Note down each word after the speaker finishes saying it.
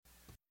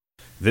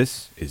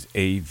This is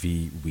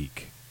AV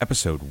Week,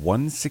 episode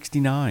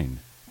 169,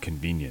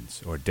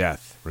 Convenience or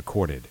Death,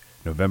 recorded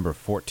November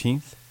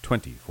 14th,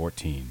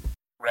 2014.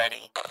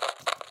 Ready.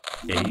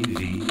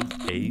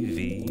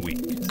 AV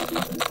Week.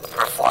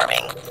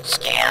 Performing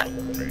scan.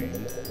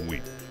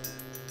 Week.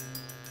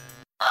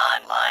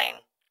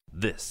 Online.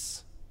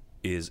 This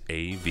is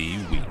AV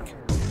Week.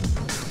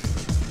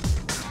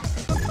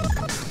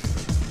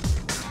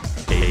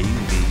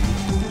 AV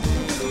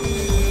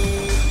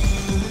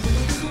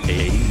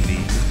Week.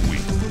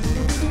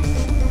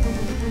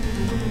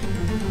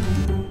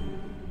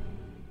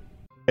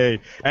 Hey,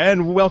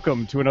 and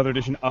welcome to another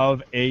edition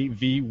of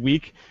AV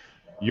Week,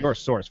 your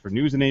source for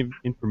news and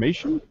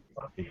information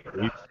in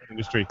the AV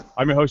industry.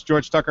 I'm your host,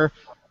 George Tucker.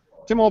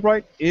 Tim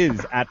Albright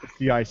is at the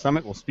CI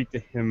Summit. We'll speak to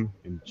him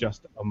in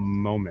just a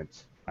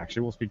moment.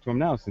 Actually, we'll speak to him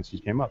now since he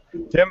came up.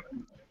 Tim,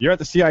 you're at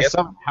the CI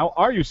Summit. How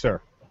are you, sir?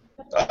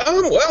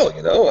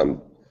 Well, I'm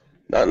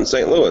not in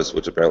St. Louis,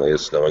 which apparently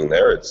is snowing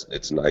there.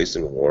 It's nice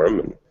and warm,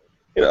 and,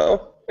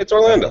 it's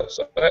Orlando,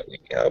 so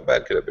how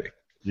bad could it be?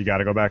 You got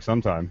to go back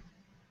sometime.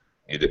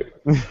 You do.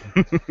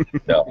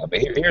 No, I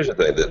mean, here's the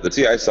thing. The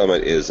TI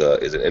Summit is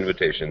an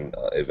invitation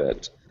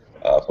event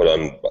put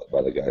on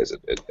by the guys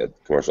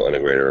at Commercial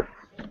Integrator,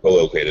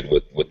 co-located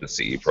with the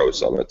CE Pro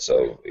Summit.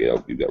 So,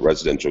 you've got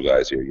residential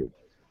guys here, you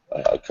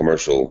have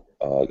commercial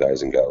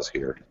guys and gals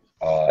here.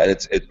 And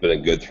it's been a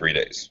good 3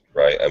 days,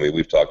 right? I mean,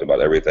 we've talked about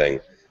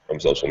everything from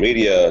social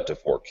media to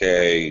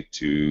 4K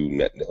to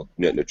net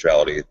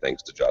neutrality,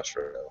 thanks to Josh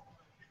Furno.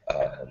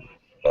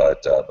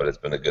 But it's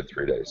been a good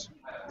 3 days.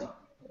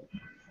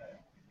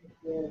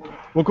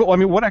 Well, cool. I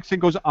mean, what actually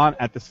goes on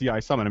at the CI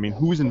Summit? I mean,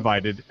 who's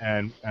invited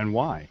and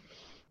why?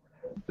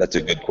 That's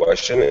a good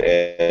question,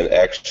 and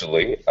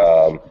actually,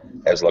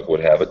 as luck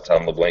would have it,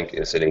 Tom LeBlanc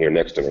is sitting here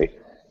next to me,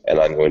 and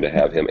I'm going to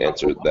have him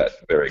answer that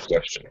very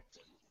question.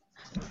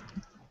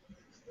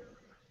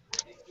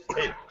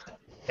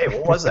 Hey,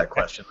 what was that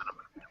question?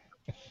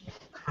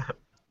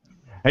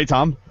 Hey,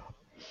 Tom.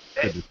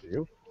 Hey. Good to see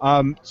you.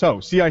 So,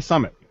 CI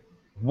Summit.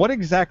 What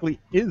exactly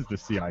is the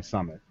CI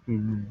Summit?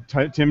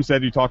 Tim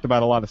said you talked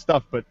about a lot of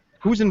stuff, but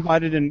who's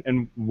invited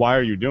and why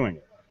are you doing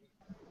it?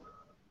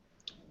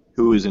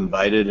 Who is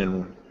invited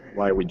and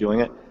why are we doing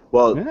it?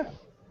 Well, yeah.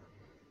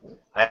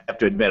 I have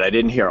to admit, I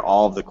didn't hear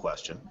all of the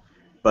question.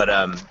 But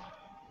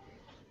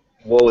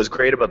what was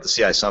great about the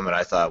CI Summit,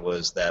 I thought,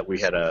 was that we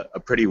had a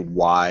pretty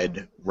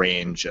wide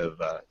range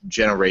of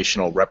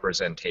generational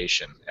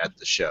representation at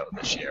the show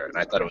this year, and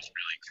I thought it was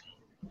really cool.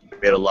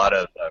 We had a lot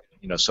of,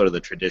 sort of the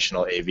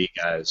traditional AV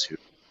guys who,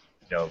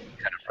 kind of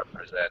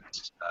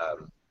represent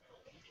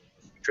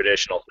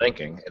traditional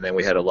thinking, and then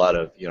we had a lot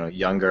of,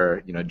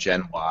 younger,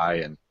 Gen Y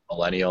and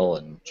Millennial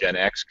and Gen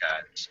X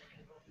guys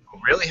who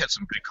really had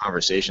some good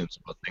conversations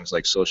about things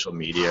like social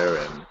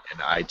media and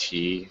IT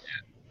and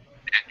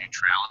net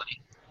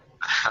neutrality.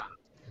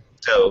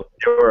 So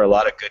there were a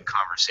lot of good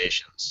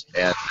conversations,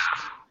 and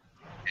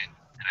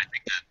I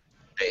think that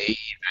the AE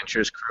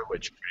Ventures crew,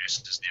 which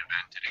produces the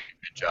event, did a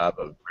good job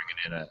of bringing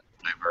in a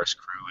diverse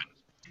crew, and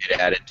it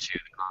added to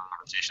the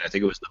conversation. I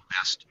think it was the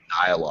best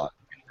dialogue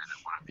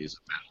at one of these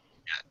events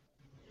yet.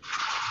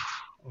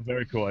 Well,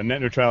 very cool. And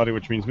net neutrality,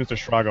 which means Mr.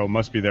 Shrago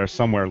must be there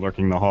somewhere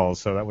lurking the halls,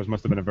 so that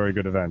must have been a very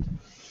good event.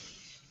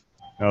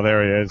 Oh,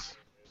 there he is.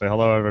 Say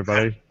hello,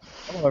 everybody.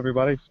 Hello,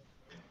 everybody.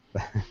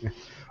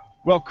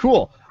 Well,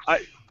 cool.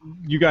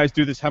 You guys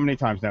do this how many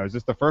times now? Is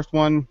this the first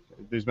one?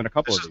 There's been a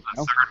couple of these. This is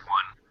the third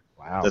one.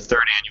 Wow. The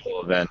third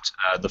annual event.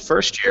 The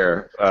first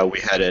year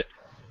we had it.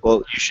 Well,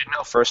 you should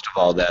know first of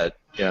all that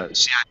CI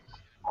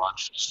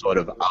launched sort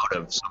of out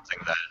of something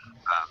that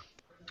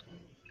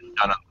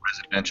done on the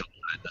residential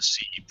side, the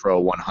CE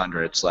Pro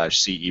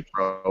 100/CE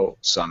Pro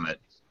Summit.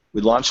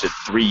 We launched it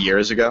 3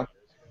 years ago,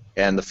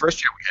 and the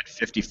first year we had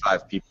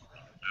 55 people.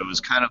 It was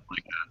kind of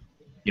like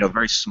a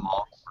very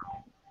small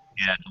crew,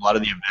 and a lot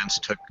of the events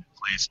took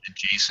place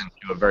adjacent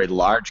to a very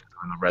large crew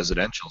on the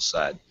residential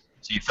side.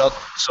 So you felt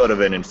sort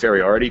of an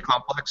inferiority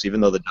complex,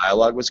 even though the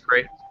dialogue was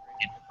great.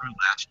 It grew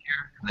last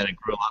year, and then it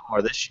grew a lot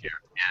more this year.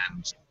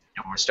 And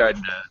we're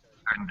starting to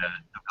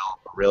develop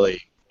a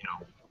really,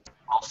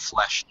 all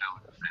fleshed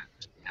out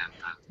event, and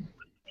a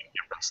big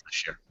difference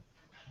this year.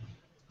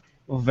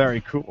 Well, very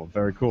cool,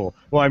 very cool.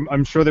 Well,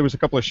 I'm sure there was a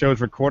couple of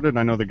shows recorded, and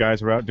I know the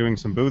guys were out doing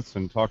some booths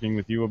and talking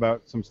with you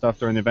about some stuff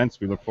during the events.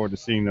 We look forward to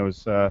seeing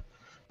those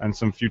and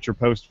some future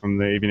posts from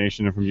the AV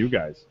Nation and from you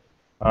guys.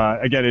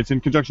 Again, it's in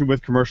conjunction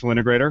with Commercial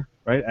Integrator,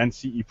 right, and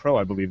CE Pro,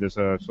 I believe. There's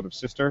a sort of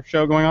sister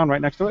show going on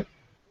right next to it.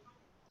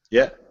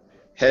 Yeah,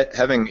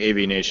 having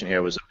AV Nation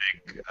here was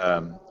made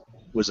a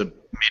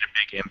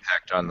big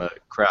impact on the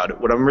crowd.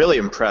 What I'm really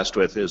impressed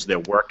with is their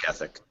work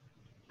ethic.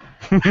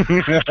 No,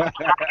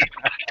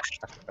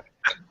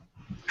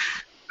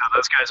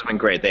 those guys have been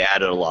great. They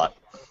added a lot.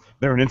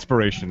 They're an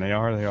inspiration. They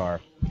are. They are.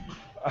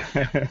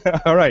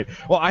 All right.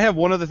 Well, I have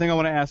one other thing I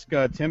want to ask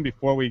Tim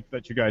before we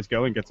let you guys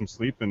go and get some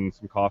sleep and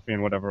some coffee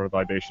and whatever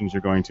libations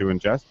you're going to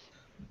ingest.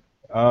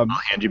 I'll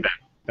hand you back.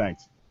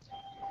 Thanks.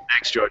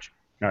 Thanks, George.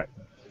 All right.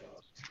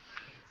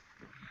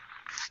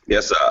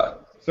 Yes,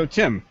 So,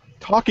 Tim,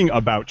 talking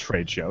about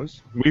trade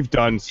shows. We've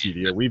done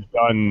CEDIA, we've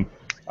done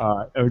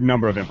a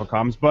number of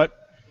Infocoms, but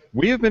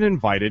we have been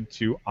invited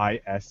to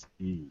ISE.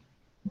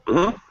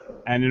 Mm-hmm.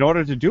 And in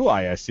order to do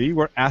ISE,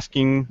 we're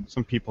asking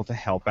some people to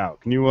help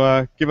out. Can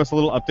you give us a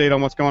little update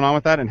on what's going on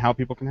with that and how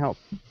people can help?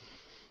 Yeah,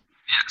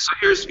 so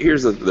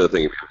here's the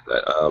thing about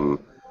that.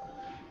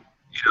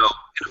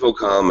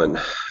 Infocom and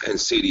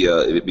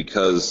CEDIA,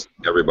 because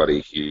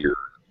everybody here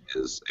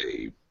is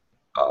here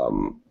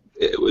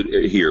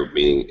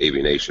meaning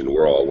Aviation,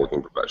 we're all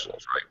working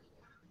professionals, right?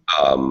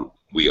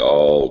 We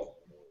all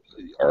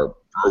are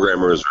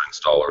programmers or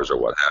installers or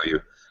what have you.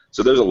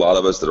 So there's a lot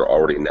of us that are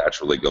already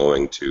naturally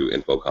going to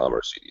Infocom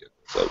or CEDIA,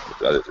 so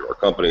either through our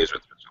companies or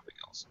through something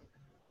else.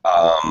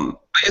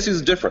 ISE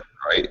is different,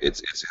 right?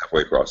 It's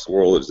halfway across the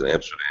world. It's in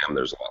Amsterdam.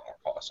 There's a lot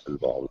more cost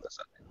involved in this.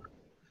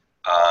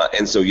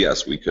 And so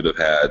yes, we could have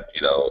had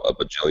a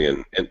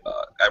bajillion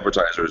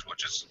advertisers,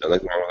 which is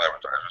like normal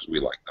advertisers. We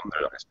like them;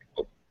 they're nice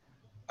people.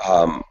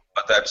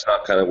 But that's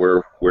not kind of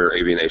where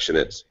Aviation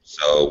is.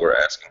 So we're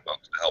asking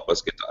folks to help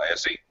us get to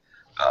ISE.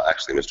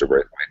 Actually, Mr.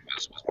 Braithwaite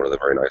was one of the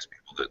very nice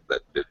people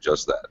that did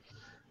just that.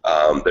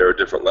 There are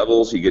different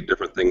levels. You get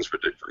different things for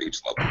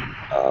each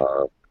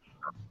level.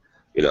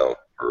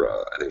 For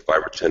I think $5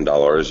 or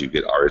 $10, you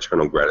get our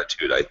eternal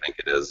gratitude. I think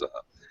it is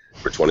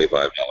for $25, you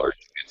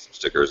get some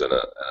stickers and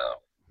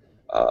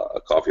a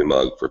coffee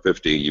mug. For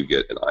 $50, you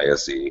get an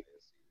ISE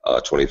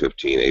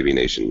 2015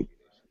 Aviation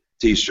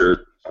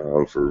T-shirt.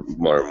 For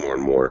more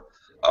and more.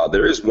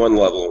 There is one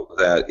level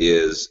that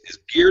is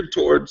geared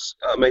towards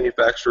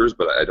manufacturers,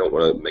 but I don't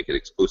want to make it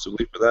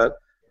exclusively for that,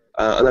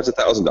 and that's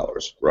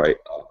 $1,000, right?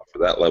 For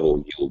that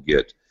level, you'll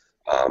get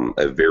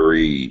a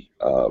very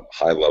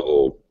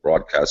high-level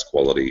broadcast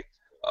quality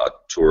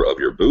tour of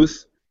your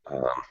booth.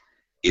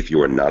 If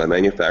you are not a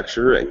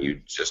manufacturer and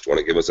you just want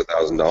to give us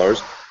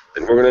 $1,000,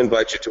 then we're going to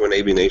invite you to an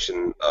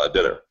Aviation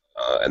dinner,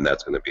 and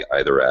that's going to be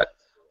either at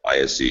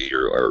ISE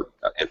or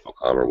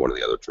Infocom or one of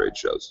the other trade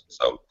shows.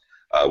 So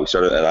we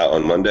started that out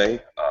on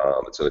Monday.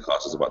 It's going to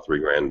cost us about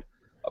 $3,000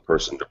 a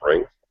person to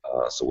bring.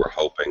 So we're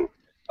hoping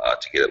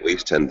to get at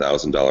least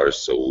 $10,000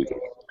 so we can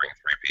bring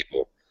 3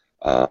 people,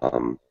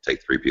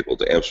 take 3 people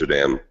to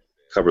Amsterdam,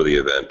 cover the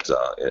event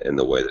in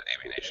the way that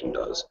Aviation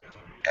does,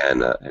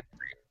 and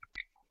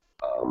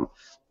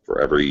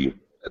for every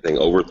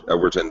over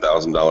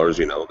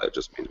 $10,000, that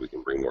just means we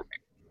can bring more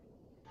people.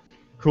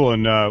 Cool.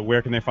 And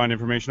where can they find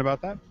information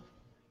about that?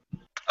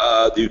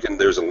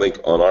 There's a link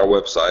on our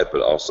website,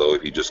 but also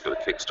if you just go to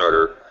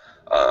Kickstarter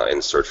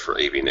and search for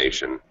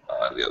Aviation,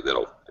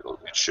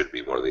 it should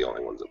be one of the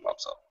only ones that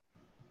pops up.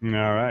 All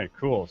right,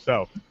 cool.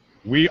 So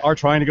we are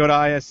trying to go to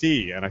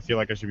ISE, and I feel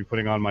like I should be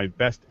putting on my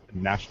best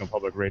National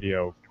Public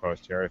Radio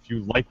post here. If you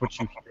like what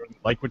you hear,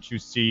 like what you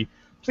see,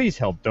 please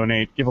help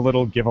donate. Give a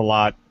little, give a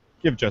lot,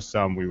 give just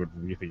some. We would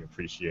really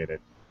appreciate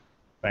it.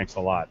 Thanks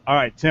a lot. All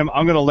right, Tim,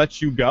 I'm going to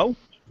let you go.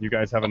 You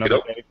guys have another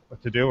day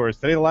to do, or is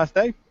today the last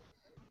day?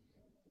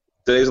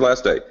 Today's the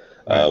last day.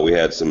 We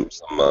had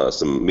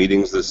some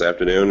meetings this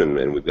afternoon,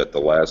 and we've got the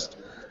last.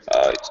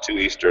 It's 2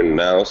 Eastern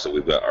now, so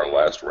we've got our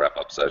last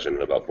wrap-up session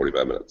in about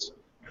 45 minutes.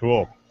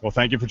 Cool. Well,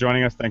 thank you for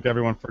joining us. Thank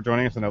everyone for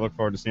joining us, and I look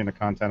forward to seeing the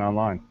content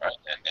online. All right,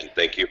 and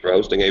thank you for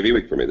hosting AV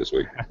Week for me this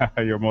week.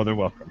 You're more than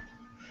welcome.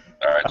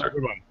 All right, sir.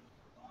 Good one.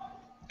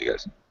 See you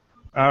guys.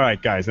 All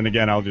right, guys, and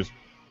again, I'll just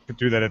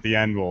do that at the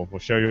end. We'll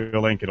show you the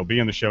link. It'll be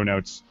in the show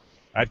notes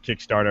at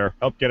Kickstarter.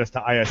 Help get us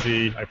to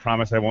ISE. I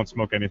promise I won't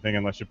smoke anything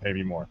unless you pay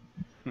me more.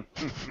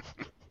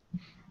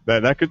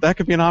 that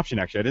could be an option,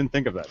 actually. I didn't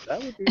think of that.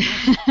 That would be an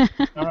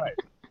option. All right.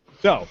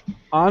 So,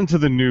 on to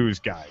the news,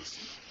 guys.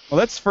 Well,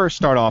 let's first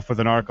start off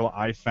with an article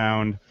I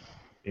found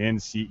in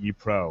CE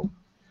Pro.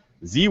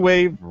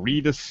 Z-Wave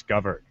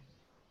rediscovered.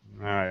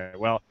 All right.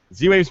 Well,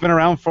 Z-Wave's been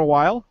around for a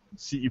while.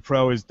 CE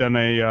Pro has done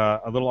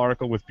a little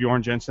article with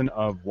Bjorn Jensen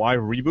of why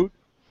reboot.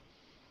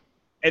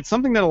 It's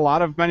something that a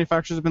lot of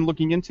manufacturers have been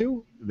looking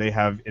into. They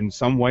have, in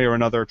some way or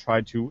another,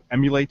 tried to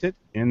emulate it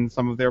in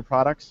some of their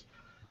products.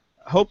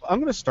 Hope, I'm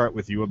going to start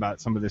with you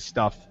about some of this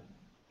stuff.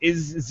 Is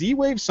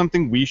Z-Wave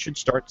something we should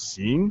start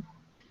seeing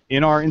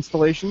in our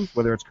installations,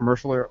 whether it's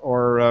commercial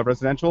or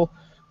residential,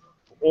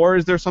 or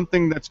is there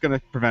something that's going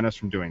to prevent us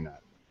from doing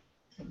that?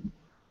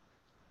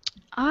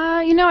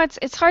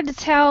 It's hard to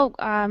tell.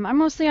 I'm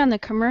mostly on the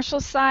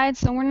commercial side,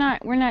 so we're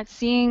not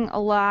seeing a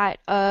lot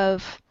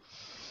of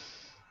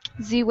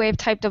Z-Wave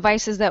type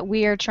devices that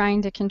we are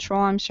trying to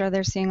control. I'm sure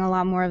they're seeing a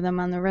lot more of them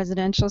on the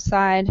residential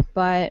side,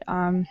 but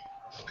Let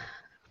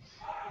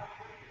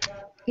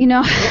me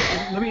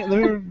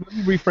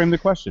reframe the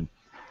question.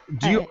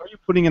 Are you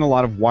putting in a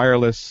lot of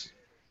wireless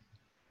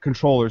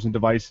controllers and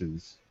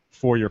devices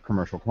for your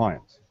commercial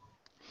clients?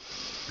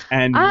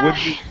 And would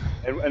you,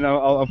 and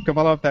I'll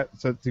follow up that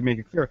so to make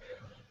it clear.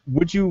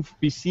 Would you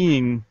be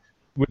seeing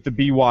with the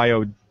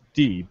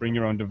BYOD, bring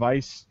your own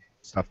device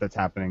stuff that's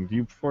happening? Do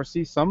you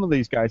foresee some of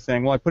these guys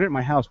saying, "Well, I put it in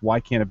my house. Why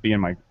can't it be in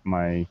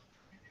my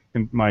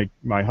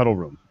huddle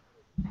room?"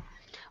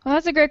 Well,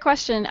 that's a great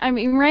question. I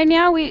mean, right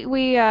now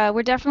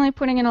we're definitely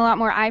putting in a lot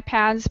more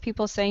iPads.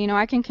 People say,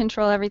 I can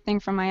control everything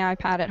from my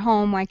iPad at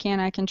home. Why can't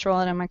I control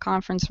it in my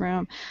conference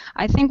room?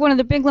 I think one of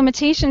the big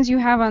limitations you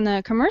have on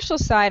the commercial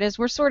side is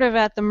we're sort of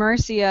at the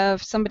mercy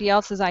of somebody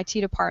else's IT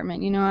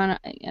department.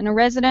 In a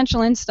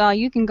residential install,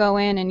 you can go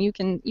in and you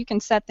can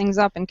set things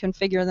up and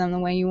configure them the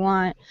way you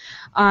want.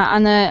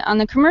 On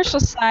the commercial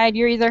side,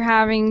 you're either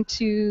having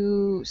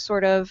to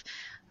sort of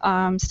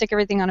stick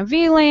everything on a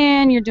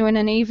VLAN, you're doing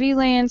an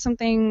AV-LAN,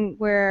 something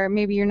where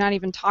maybe you're not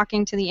even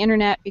talking to the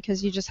internet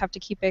because you just have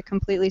to keep it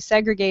completely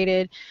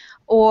segregated,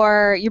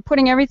 or you're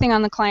putting everything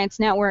on the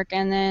client's network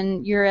and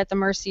then you're at the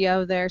mercy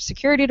of their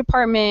security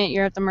department,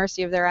 you're at the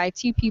mercy of their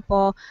IT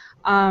people.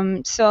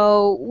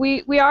 So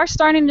we are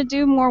starting to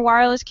do more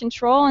wireless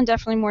control and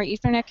definitely more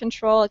Ethernet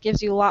control. It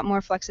gives you a lot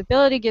more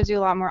flexibility, gives you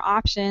a lot more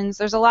options.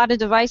 There's a lot of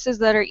devices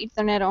that are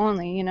Ethernet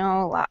only.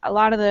 A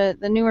lot of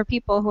the newer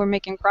people who are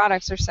making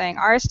products are saying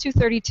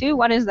RS-232,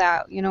 what is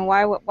that?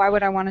 Why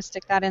would I want to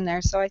stick that in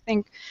there? So I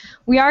think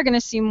we are going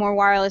to see more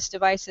wireless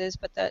devices,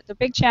 but the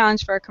big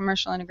challenge for a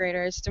commercial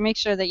integrator is to make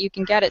sure that you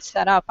can get it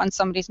set up on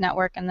somebody's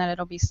network and that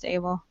it'll be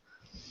stable.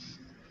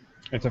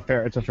 It's a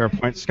fair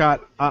point,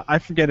 Scott. I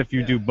forget if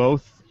you do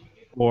both,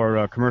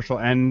 or commercial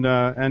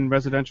and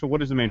residential.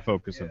 What is the main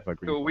focus of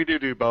Green? We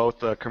do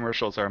both.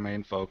 Commercial's our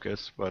main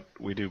focus, but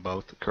we do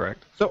both.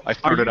 Correct. So I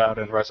started out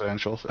in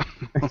residential. So.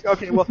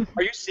 Okay. Well,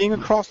 are you seeing a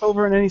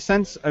crossover in any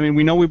sense? I mean,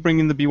 we know we bring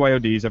in the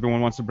BYODs.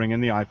 Everyone wants to bring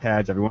in the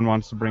iPads. Everyone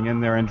wants to bring in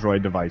their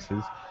Android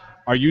devices.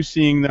 Are you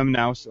seeing them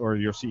now, or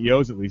your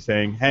CEOs at least,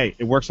 saying, "Hey,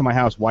 it works in my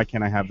house. Why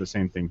can't I have the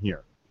same thing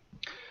here?"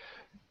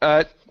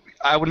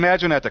 I would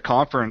imagine at the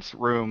conference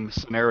room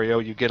scenario,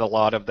 you get a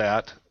lot of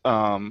that.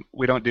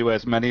 We don't do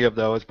as many of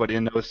those, but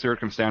in those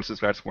circumstances,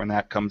 that's when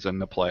that comes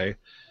into play.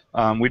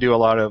 We do a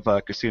lot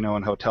of casino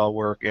and hotel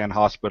work and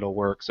hospital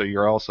work, so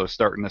you're also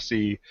starting to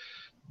see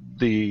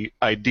the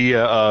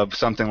idea of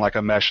something like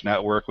a mesh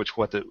network, which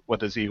what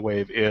the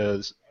Z-Wave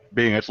is,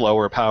 being its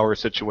lower power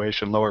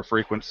situation, lower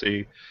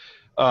frequency,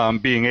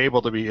 being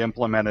able to be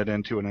implemented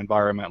into an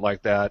environment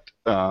like that.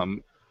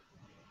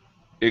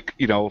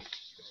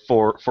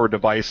 For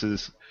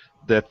devices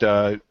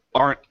that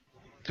aren't,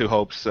 to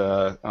Hope's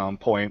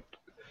point,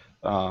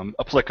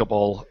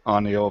 applicable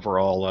on the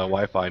overall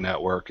Wi-Fi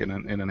network in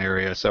an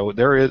area. So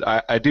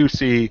I do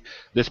see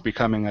this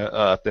becoming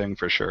a thing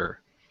for sure.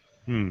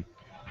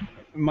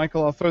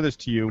 Michael, I'll throw this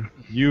to you.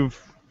 You've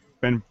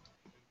been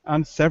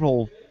on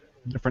several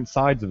different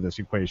sides of this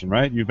equation,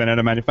 right? You've been at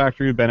a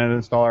manufacturer, you've been at an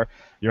installer,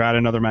 you're at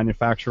another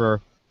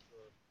manufacturer.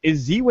 Is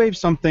Z-Wave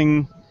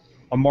something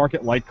a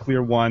market like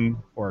Clear One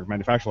or a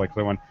manufacturer like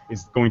Clear One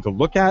is going to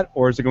look at,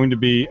 or is it going to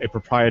be a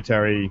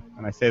proprietary,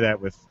 and I say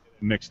that with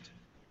mixed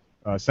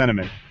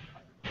sentiment,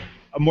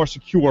 a more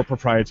secure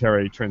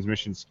proprietary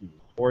transmission scheme?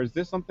 Or is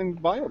this something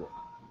viable?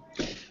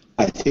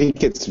 I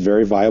think it's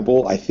very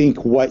viable. I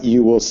think what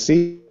you will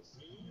see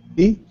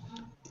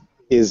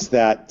is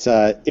that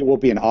it will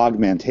be an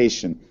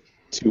augmentation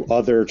to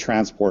other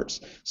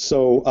transports.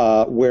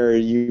 So where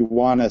you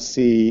want to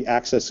see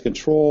access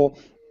control,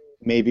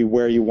 maybe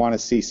where you want to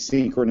see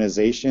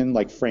synchronization,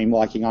 like frame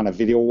locking on a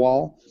video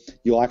wall,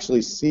 you'll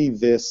actually see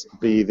this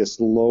be this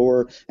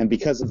lower, and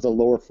because of the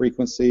lower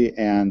frequency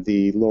and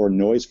the lower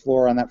noise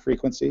floor on that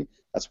frequency,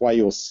 that's why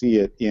you'll see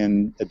it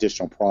in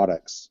additional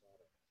products.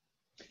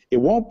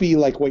 It won't be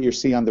like what you're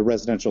seeing on the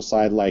residential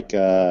side, like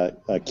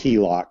a key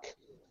lock,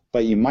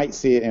 but you might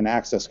see it in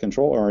access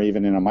control or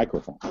even in a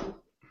microphone.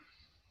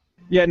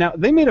 Yeah, now,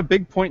 they made a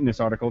big point in this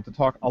article to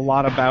talk a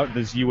lot about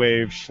the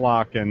Z-Wave,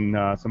 Schlock,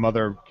 and some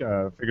other,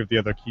 I forget the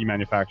other key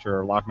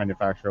manufacturer, lock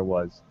manufacturer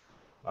was.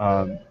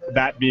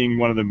 That being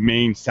one of the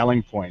main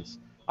selling points.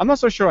 I'm not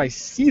so sure I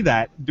see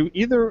that. Do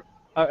either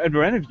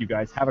or any of you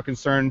guys have a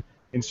concern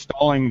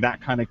installing that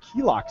kind of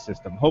key lock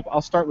system? Hope,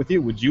 I'll start with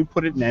you. Would you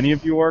put it in any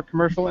of your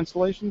commercial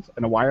installations,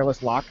 in a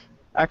wireless lock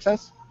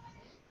access?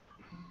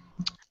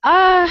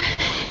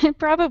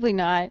 Probably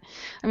not.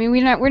 I mean,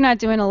 we're not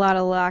doing a lot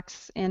of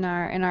locks in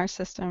our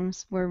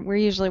systems. We're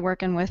usually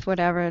working with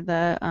whatever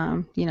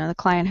the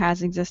client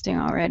has existing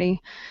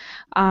already.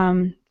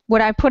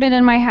 Would I put it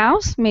in my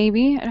house?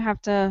 Maybe. I'd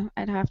have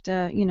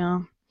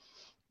to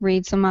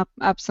read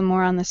up some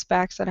more on the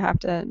specs. I'd have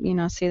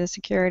to see the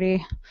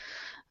security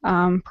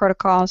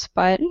protocols.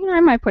 But I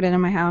might put it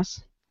in my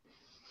house.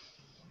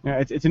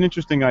 Yeah, it's an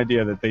interesting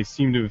idea that they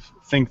seem to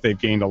think they've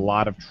gained a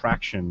lot of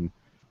traction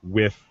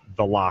with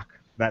the lock.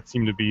 That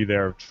seemed to be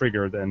their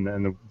trigger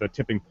and the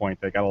tipping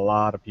point. They got a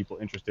lot of people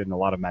interested in a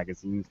lot of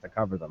magazines to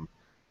cover them,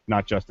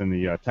 not just in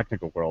the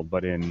technical world,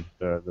 but in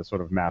the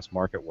sort of mass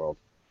market world.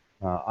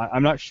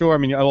 I'm not sure. I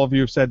mean, all of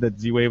you have said that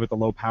Z-Wave with the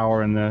low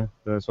power and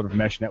the sort of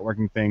mesh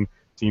networking thing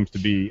seems to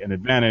be an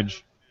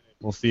advantage.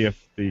 We'll see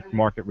if the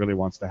market really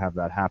wants to have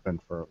that happen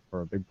for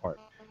a big part.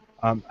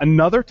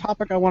 Another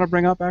topic I want to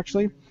bring up,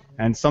 actually,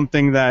 and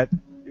something that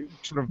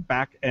sort of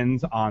back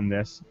ends on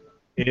this,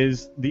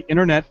 is the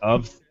Internet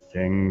of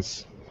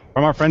Things.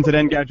 From our friends at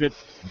Engadget,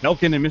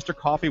 Belkin and Mr.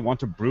 Coffee want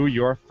to brew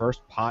your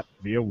first pot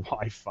via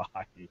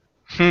Wi-Fi.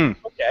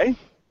 Okay.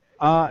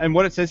 And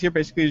what it says here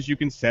basically is you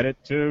can set it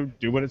to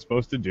do what it's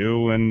supposed to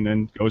do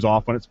and goes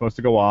off when it's supposed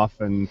to go off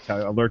and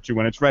alert you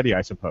when it's ready,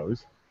 I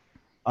suppose.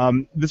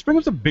 This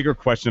brings up a bigger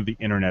question of the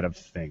Internet of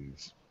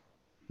Things.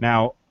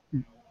 Now,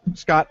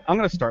 Scott, I'm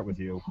going to start with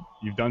you.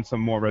 You've done some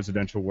more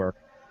residential work.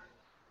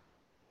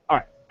 All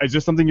right, is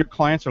this something your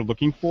clients are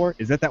looking for?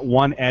 Is that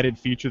one added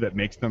feature that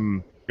makes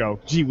them go,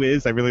 gee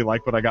whiz, I really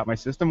like what I got in my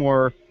system,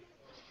 or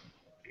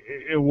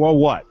well,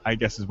 what, I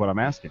guess is what I'm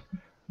asking.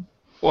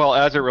 Well,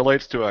 as it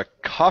relates to a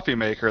coffee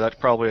maker, that's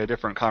probably a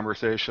different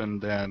conversation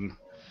than,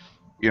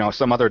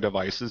 some other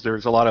devices.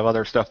 There's a lot of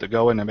other stuff to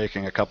go into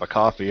making a cup of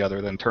coffee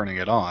other than turning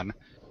it on.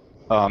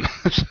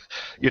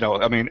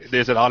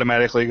 Is it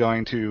automatically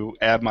going to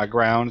add my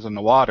grounds and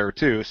the water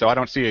too? So I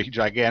don't see a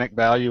gigantic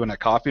value in a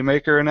coffee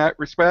maker in that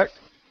respect.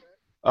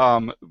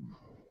 But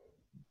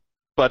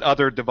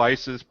other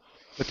devices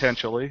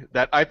potentially.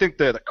 That I think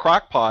the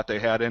crock pot they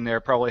had in there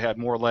probably had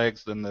more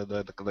legs than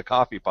the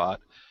coffee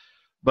pot.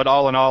 But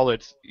all in all,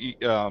 it's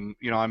I'm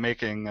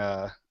making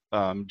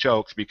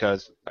jokes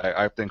because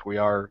I think we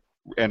are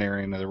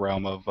entering the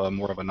realm of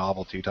more of a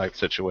novelty type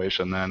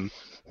situation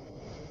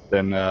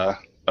than a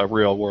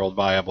real world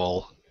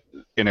viable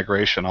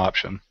integration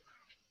option.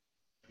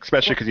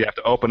 Especially because you have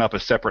to open up a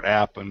separate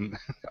app, and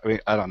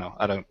I don't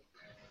know.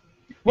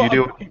 Well,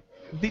 you do.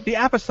 The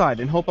app aside,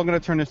 and Hope, I'm going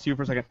to turn this to you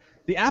for a second.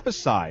 The app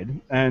aside,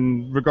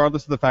 and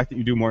regardless of the fact that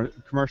you do more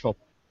commercial,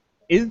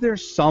 is there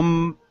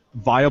some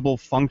viable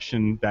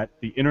function that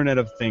the Internet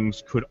of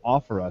Things could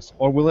offer us,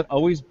 or will it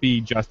always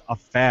be just a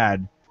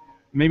fad?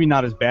 Maybe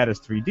not as bad as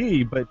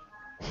 3D, but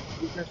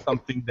is there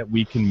something that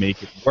we can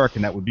make it work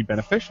and that would be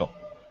beneficial?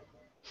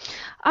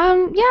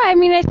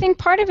 I think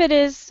part of it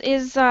is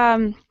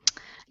an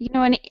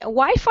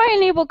Wi-Fi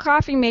enabled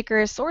coffee maker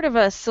is sort of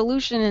a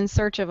solution in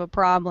search of a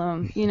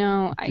problem.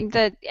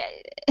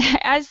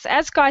 As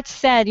Scott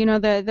said,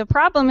 the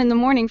problem in the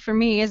morning for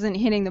me isn't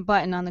hitting the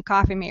button on the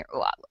coffee maker.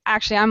 Well,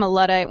 actually, I'm a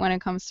Luddite when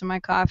it comes to my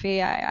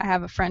coffee. I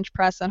have a French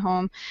press at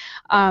home,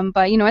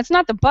 but it's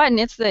not the button;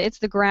 it's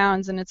the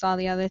grounds and it's all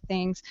the other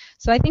things.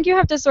 So I think you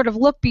have to sort of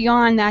look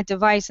beyond that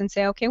device and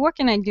say, okay, what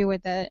can I do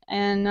with it?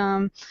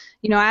 And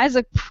as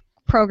a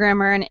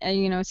programmer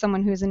and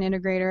someone who's an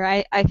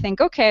integrator, I think,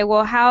 okay,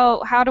 well,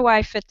 how do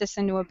I fit this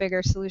into a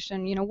bigger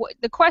solution?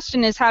 The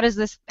question is, how does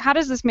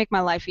this make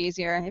my life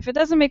easier? If it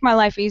doesn't make my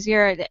life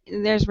easier,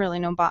 there's really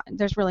no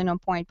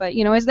point. But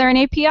is there an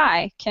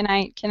API? Can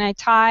I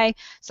tie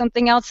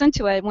something else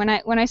into it when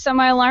I set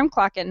my alarm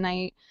clock at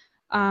night?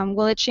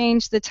 Will it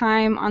change the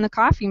time on the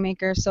coffee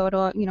maker so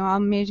it'll, I'll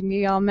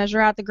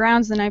measure out the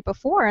grounds the night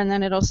before and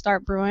then it'll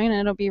start brewing and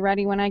it'll be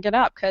ready when I get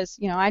up because,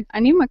 I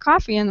need my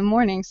coffee in the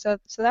morning, so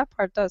that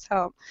part does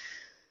help.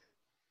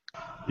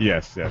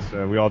 Yes,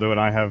 we all do, and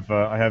I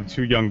have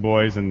 2 young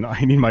boys, and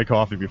I need my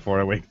coffee before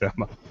I wake them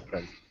up.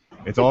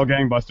 It's all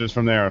gangbusters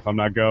from there. If I'm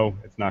not go,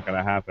 it's not going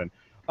to happen.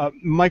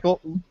 Michael,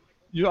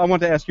 I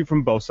want to ask you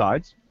from both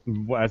sides,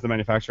 as the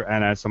manufacturer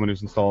and as someone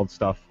who's installed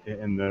stuff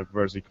in the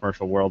Versi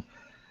commercial world.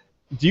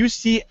 Do you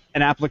see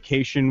an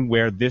application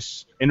where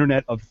this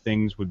Internet of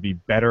Things would be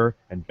better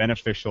and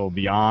beneficial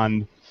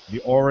beyond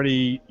the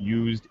already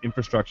used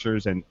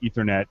infrastructures and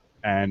Ethernet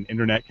and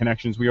Internet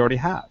connections we already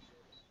have?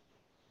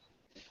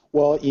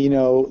 Well,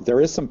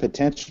 there is some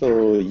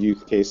potential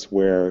use case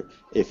where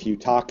if you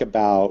talk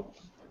about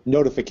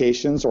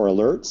notifications or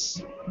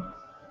alerts,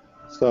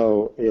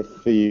 so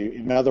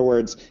in other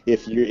words,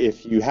 if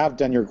you have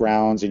done your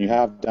grounds and you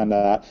have done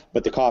that,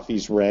 but the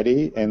coffee's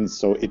ready, and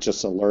so it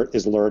just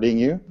is alerting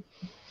you,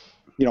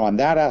 on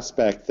that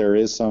aspect, there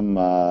is some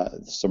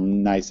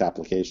nice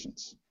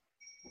applications.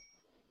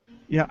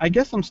 Yeah, I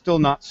guess I'm still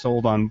not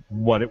sold on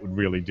what it would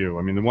really do.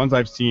 I mean, the ones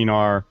I've seen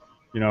are,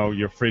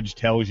 your fridge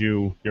tells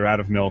you you're out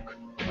of milk,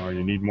 or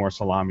you need more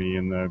salami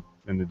in the.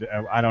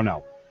 I don't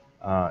know.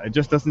 It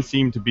just doesn't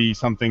seem to be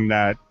something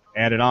that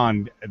added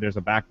on. There's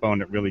a backbone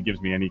that really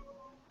gives me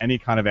any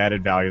kind of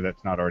added value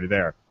that's not already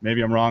there.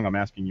 Maybe I'm wrong. I'm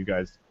asking you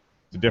guys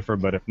to differ,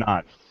 but if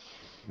not,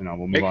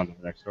 we'll move on to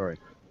the next story.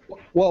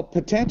 Well,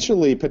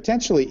 potentially,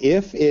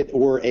 if it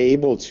were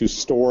able to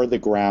store the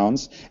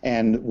grounds,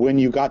 and when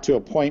you got to a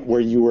point where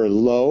you were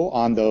low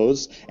on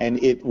those,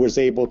 and it was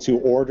able to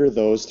order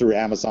those through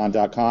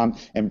Amazon.com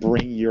and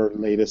bring your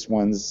latest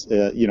ones,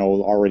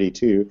 already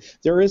too,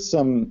 there is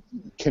some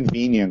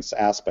convenience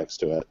aspects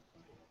to it.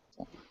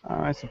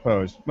 I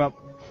suppose. Well,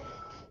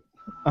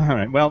 all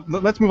right. Well,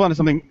 let's move on to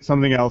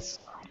something else.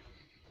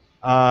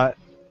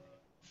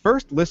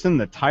 First, listen,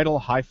 the Tidal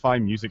Hi-Fi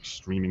music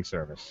streaming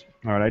service.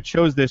 All right, I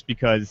chose this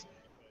because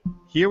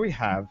here we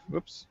have,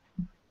 whoops,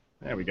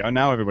 there we go,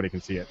 now everybody can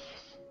see it.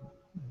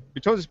 We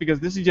chose this because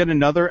this is yet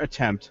another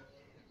attempt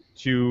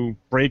to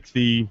break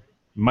the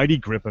mighty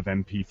grip of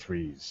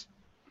MP3s.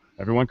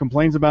 Everyone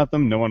complains about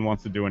them, no one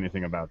wants to do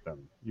anything about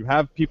them. You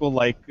have people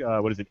like,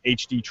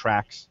 HD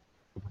Tracks,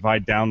 who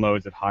provide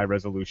downloads at high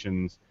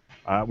resolutions.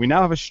 We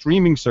now have a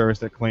streaming service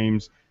that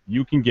claims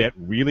you can get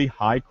really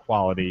high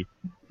quality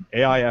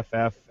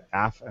AIFF,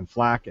 AF, and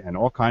FLAC, and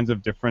all kinds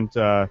of different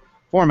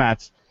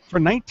formats for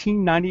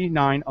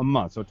 $19.99 a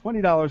month. So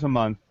 $20 a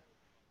month,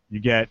 you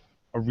get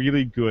a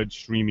really good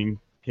streaming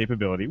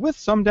capability with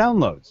some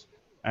downloads,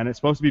 and it's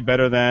supposed to be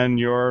better than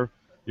your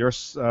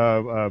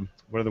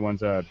what are the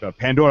ones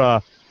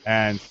Pandora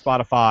and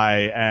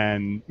Spotify,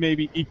 and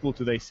maybe equal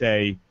to, they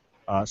say,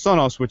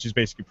 Sonos, which is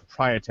basically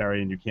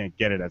proprietary and you can't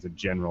get it as a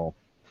general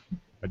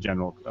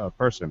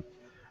person.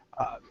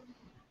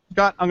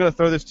 Scott, I'm going to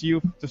throw this to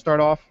you to start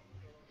off.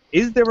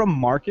 Is there a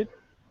market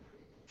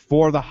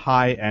for the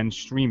high-end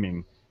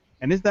streaming,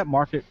 and is that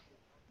market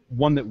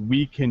one that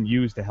we can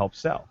use to help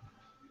sell?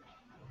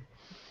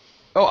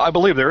 Oh, I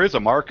believe there is a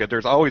market.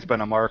 There's always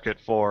been a market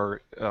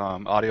for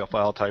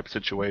audiophile type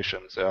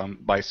situations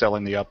by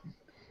selling the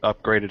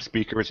upgraded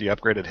speakers, the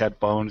upgraded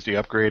headphones, the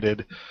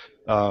upgraded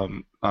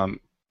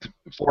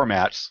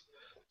formats.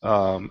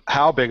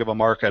 How big of a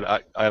market,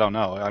 I don't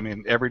know. I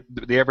mean,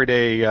 the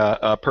everyday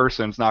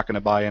person's not going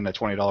to buy in at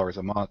 $20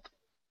 a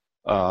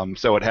month.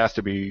 So it has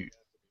to be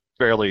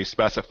fairly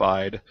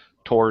specified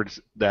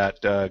towards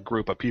that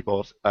group of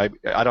people. I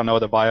don't know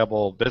the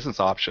viable business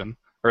option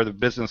or the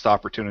business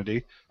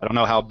opportunity. I don't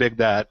know how big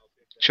that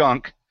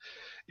chunk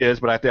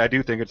is, but I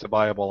do think it's a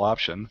viable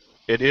option.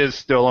 It is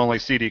still only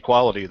CD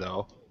quality,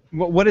 though.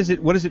 What is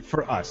it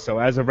for us? So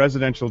as a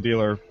residential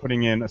dealer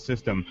putting in a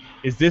system,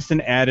 is this an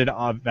added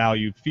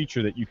value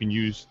feature that you can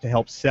use to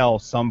help sell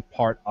some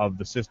part of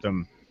the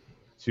system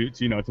to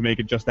make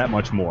it just that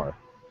much more?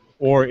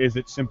 Or is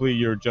it simply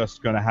you're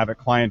just going to have it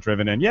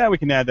client-driven and, yeah, we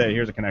can add that,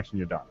 here's a connection,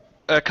 you're done?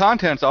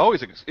 Content's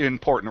always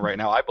important right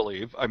now, I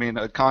believe. I mean,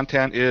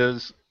 content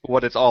is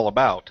what it's all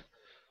about.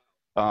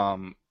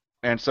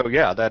 And so,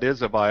 yeah, that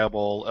is a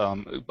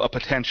viable,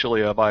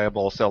 potentially a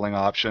viable selling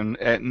option,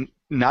 and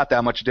not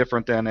that much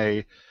different than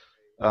a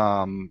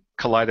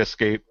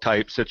Kaleidoscape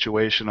type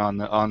situation on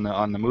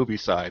the movie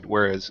side,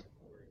 whereas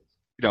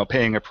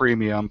paying a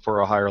premium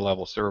for a higher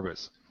level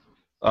service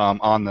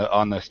on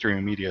the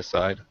streaming media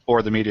side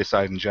or the media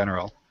side in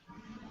general.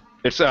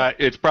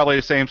 It's probably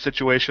the same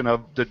situation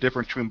of the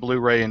difference between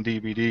Blu-ray and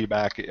DVD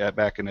back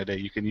in the day.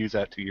 You can use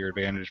that to your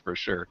advantage for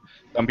sure.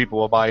 Some people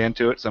will buy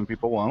into it, some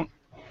people won't.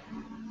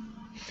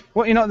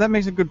 Well, that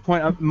makes a good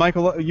point.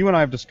 Michael, you and I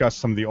have discussed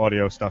some of the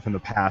audio stuff in the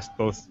past,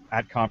 both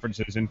at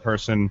conferences, in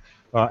person,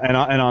 and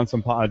on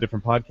some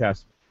different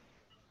podcasts.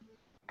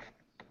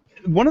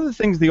 One of the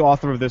things the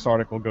author of this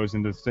article goes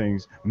into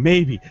things,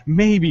 maybe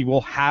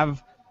we'll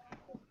have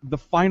the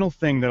final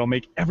thing that'll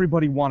make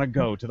everybody want to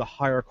go to the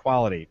higher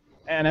quality.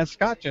 And as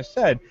Scott just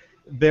said,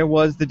 there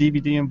was the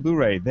DVD and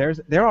Blu-ray.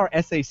 There are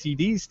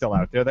SACDs still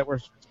out there that were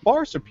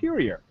far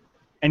superior,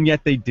 and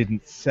yet they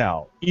didn't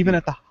sell, even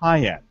at the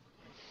high end.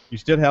 You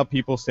still have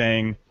people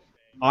saying,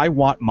 I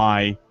want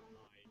my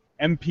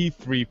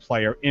MP3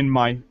 player in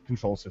my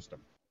control system.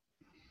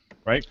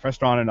 Right?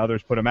 Crestron and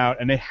others put them out,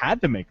 and they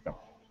had to make them.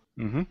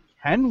 Mm-hmm.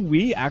 Can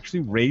we actually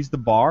raise the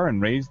bar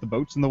and raise the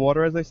boats in the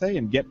water, as they say,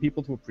 and get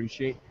people to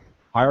appreciate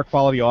higher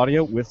quality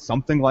audio with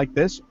something like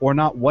this, or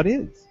not? What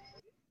is?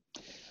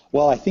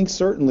 Well, I think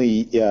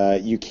certainly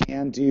you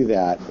can do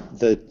that.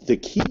 The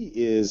key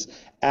is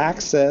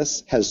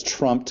access has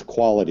trumped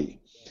quality.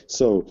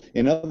 So,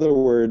 in other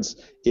words,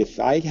 if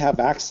I have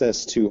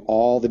access to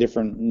all the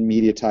different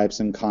media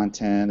types and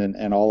content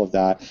and all of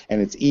that,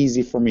 and it's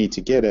easy for me to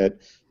get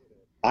it,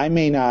 I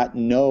may not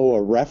know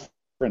a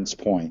reference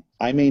point.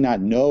 I may not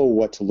know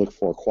what to look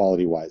for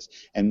quality-wise.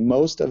 And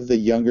most of the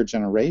younger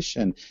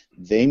generation,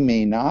 they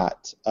may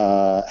not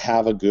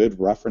have a good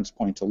reference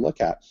point to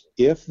look at.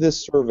 If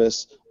this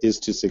service is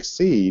to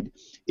succeed,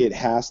 it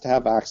has to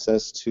have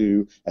access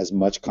to as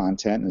much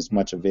content and as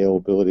much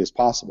availability as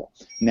possible.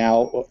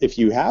 Now, if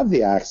you have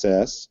the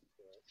access,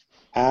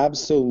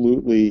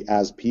 absolutely,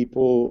 as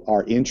people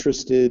are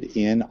interested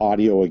in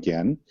audio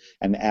again,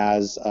 and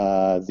as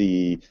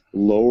the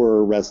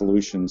lower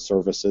resolution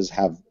services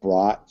have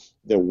brought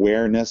the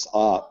awareness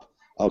up,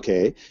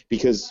 okay,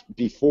 because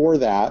before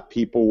that,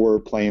 people were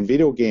playing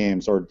video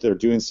games or they're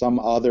doing some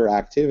other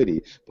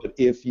activity. But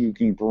if you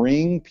can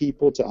bring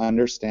people to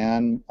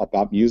understand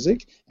about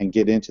music and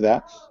get into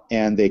that,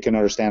 and they can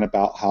understand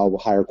about how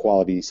higher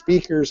quality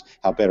speakers,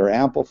 how better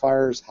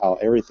amplifiers, how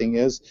everything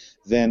is,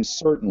 then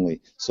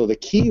certainly. So the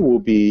key will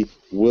be,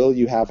 will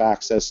you have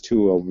access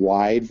to a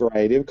wide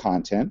variety of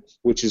content,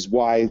 which is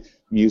why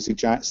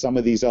some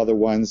of these other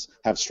ones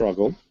have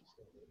struggled.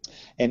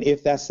 And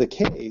if that's the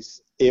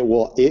case,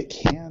 it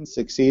can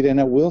succeed and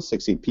it will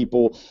succeed.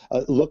 People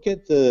look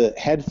at the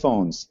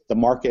headphones, the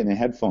market in the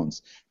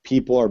headphones.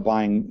 People are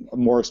buying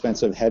more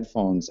expensive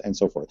headphones and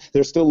so forth.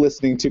 They're still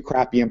listening to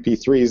crappy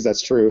MP3s,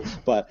 that's true,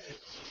 but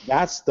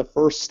that's the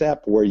first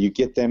step where you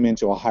get them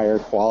into a higher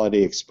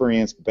quality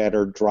experience,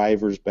 better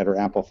drivers, better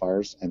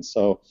amplifiers, and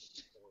so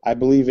I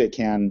believe it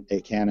can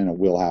and it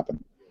will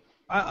happen.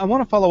 I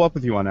want to follow up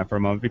with you on that for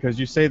a moment, because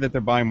you say that they're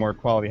buying more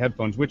quality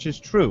headphones, which is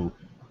true,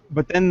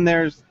 but then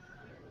there's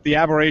the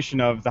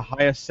aberration of the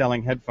highest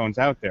selling headphones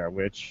out there,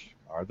 which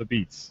are the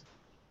Beats,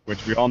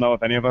 which we all know,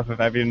 if any of us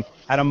have even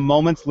had a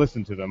moment's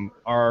listen to them,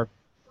 are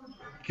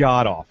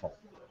god-awful.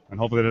 And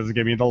hopefully that doesn't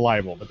give me the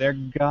libel, but they're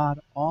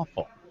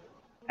god-awful.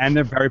 And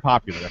they're very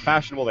popular. They're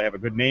fashionable, they have a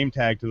good name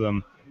tag to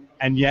them,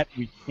 and yet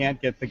we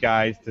can't get the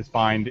guys to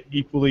find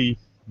equally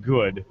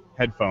good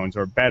headphones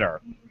or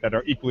better that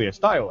are equally as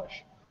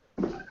stylish.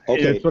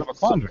 Okay. It's sort of a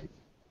quandary.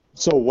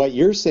 So what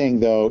you're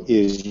saying though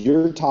is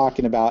you're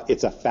talking about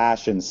it's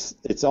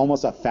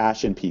almost a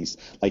fashion piece.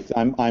 Like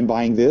I'm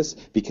buying this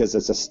because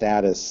it's a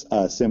status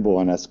symbol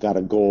and it's got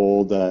a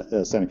gold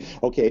setting.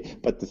 Okay,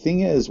 but the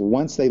thing is,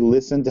 once they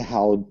listen to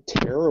how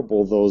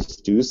terrible those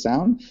do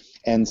sound,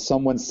 and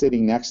someone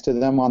sitting next to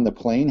them on the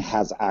plane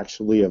has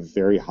actually a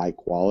very high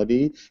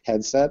quality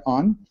headset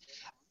on,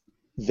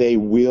 they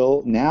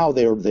will now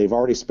they've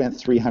already spent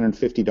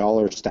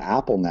 $350 to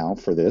Apple now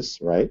for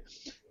this, right?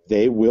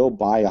 They will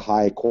buy a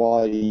high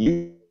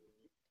quality,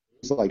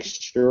 like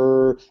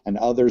Shure and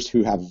others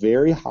who have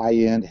very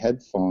high-end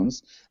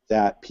headphones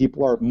that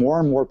more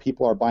and more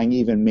people are buying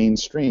even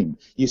mainstream.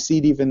 You see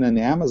it even in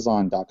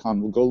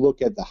Amazon.com. Go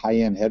look at the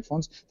high-end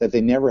headphones that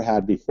they never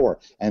had before.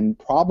 And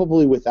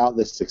probably without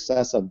the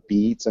success of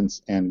Beats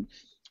and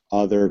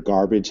other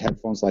garbage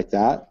headphones like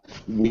that,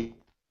 we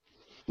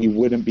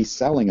wouldn't be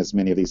selling as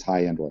many of these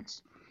high-end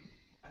ones.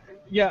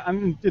 Yeah, I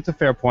mean, it's a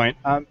fair point.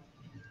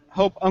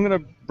 Hope, I'm going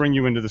to bring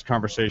you into this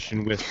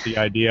conversation with the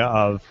idea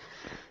of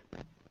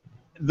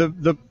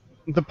the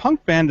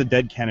punk band The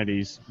Dead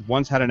Kennedys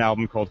once had an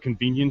album called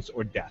Convenience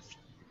or Death.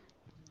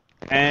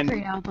 And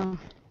Great album.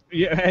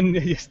 Yeah, and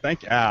yes,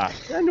 thank you. I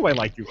knew I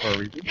liked you for a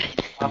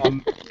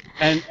reason.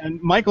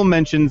 And Michael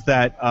mentions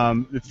that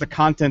it's the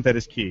content that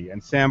is key,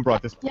 and Sam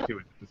brought this to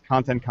it. It's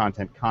content,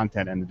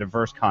 and the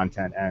diverse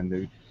content, and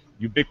the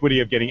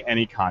ubiquity of getting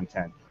any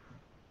content.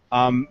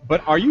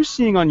 But are you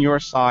seeing on your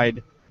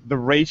side the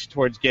race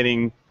towards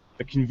getting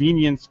the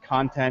convenience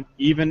content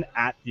even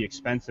at the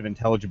expense of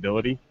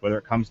intelligibility, whether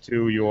it comes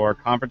to your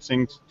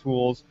conferencing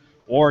tools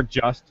or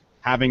just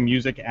having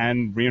music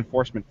and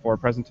reinforcement for a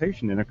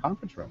presentation in a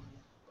conference room?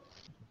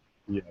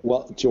 Yeah.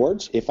 Well,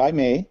 George, if I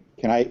may,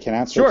 can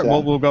answer Sure, to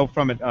that? we'll go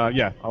from it.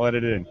 Yeah, I'll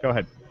edit it in. Go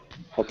ahead.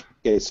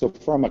 Okay, so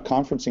from a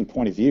conferencing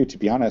point of view, to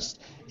be honest,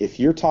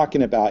 if you're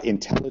talking about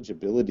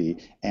intelligibility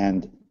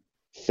and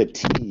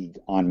fatigue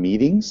on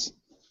meetings,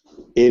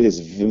 it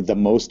is the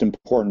most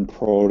important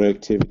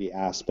productivity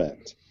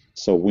aspect.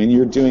 So when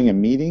you're doing a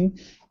meeting,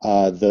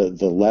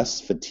 the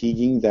less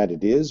fatiguing that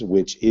it is,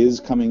 which is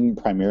coming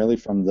primarily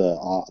from the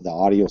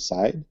audio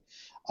side,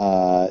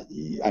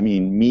 I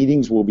mean,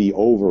 meetings will be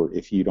over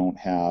if you don't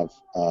have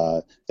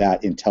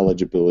that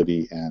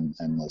intelligibility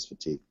and less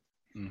fatigue.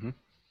 Mm-hmm.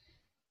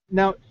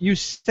 Now, you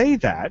say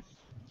that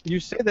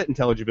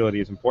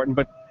intelligibility is important,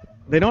 but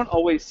they don't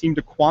always seem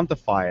to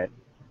quantify it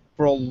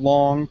for a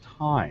long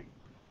time.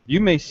 You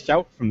may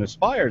shout from the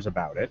spires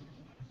about it,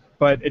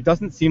 but it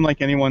doesn't seem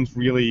like anyone's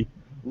really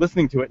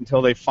listening to it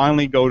until they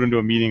finally go into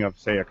a meeting of,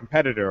 say, a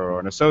competitor or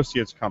an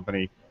associate's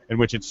company in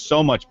which it's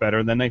so much better,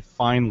 and then they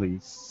finally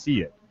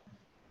see it.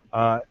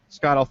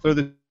 Scott, I'll throw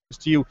this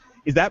to you.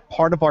 Is that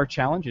part of our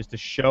challenge, is to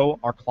show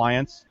our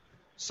clients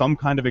some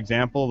kind of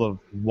example of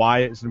why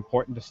it's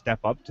important to step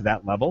up to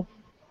that level?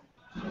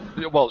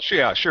 Well,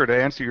 yeah, sure. To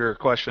answer your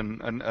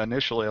question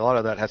initially, a lot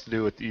of that has to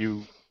do with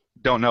you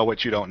don't know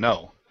what you don't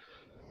know.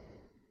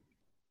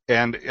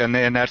 And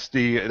that's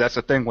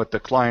the thing with the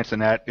clients in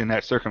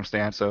that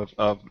circumstance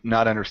of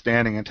not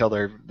understanding until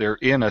they're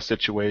in a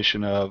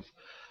situation of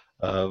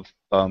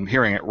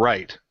hearing it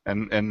right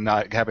and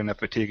not having the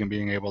fatigue and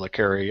being able to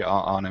carry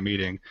on a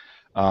meeting.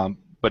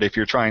 But if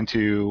you're trying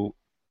to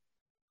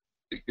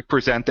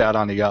present that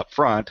on the up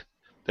front,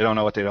 they don't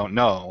know what they don't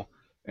know,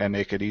 and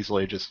they could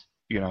easily just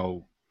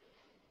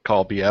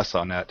call BS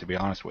on that, to be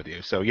honest with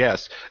you. So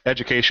yes,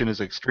 education is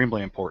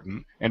extremely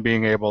important, and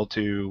being able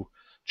to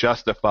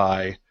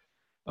justify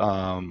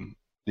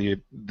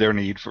their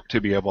need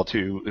to be able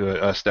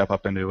to step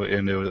up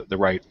into the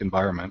right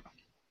environment.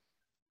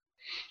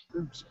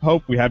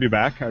 Hope, we have you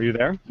back. Are you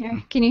there? Yeah.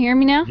 Can you hear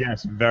me now?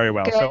 Yes, very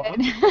well. Good.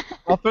 So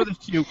I'll throw this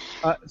to you.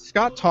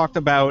 Scott talked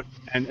about,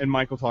 and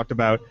Michael talked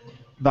about,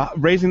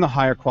 raising the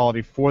higher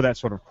quality for that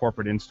sort of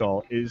corporate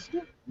install is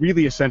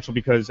really essential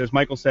because, as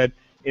Michael said,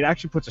 it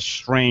actually puts a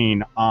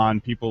strain on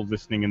people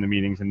listening in the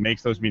meetings and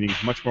makes those meetings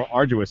much more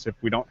arduous if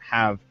we don't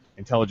have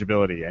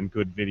intelligibility and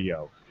good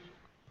video.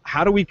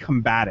 How do we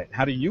combat it?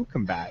 How do you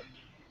combat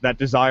that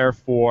desire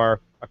for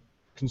a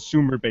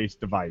consumer-based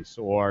device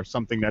or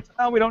something that's,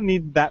 we don't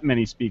need that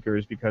many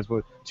speakers because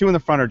two in the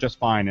front are just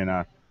fine in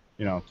a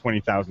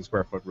 20,000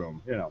 square foot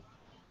room, Yeah,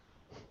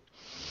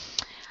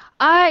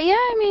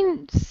 I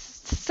mean,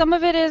 some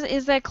of it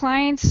is that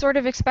clients sort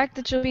of expect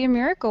that you'll be a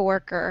miracle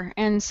worker,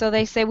 and so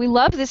they say, we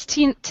love this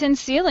tin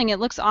ceiling, it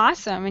looks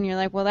awesome, and you're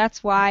like, well,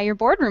 that's why your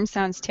boardroom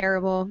sounds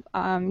terrible.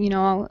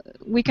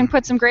 We can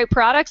put some great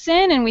products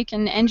in, and we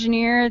can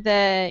engineer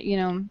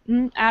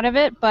the, out of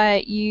it,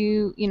 but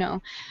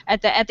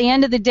at the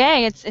end of the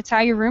day, it's how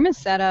your room is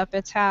set up,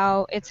 it's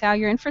how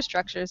your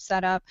infrastructure is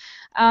set up,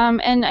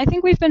 and I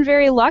think we've been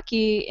very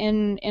lucky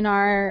in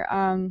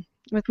our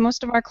with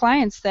most of our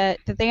clients that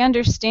they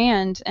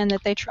understand and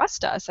that they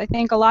trust us. I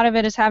think a lot of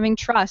it is having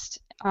trust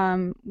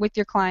with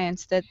your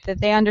clients, that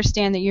they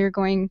understand that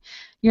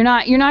you're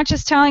not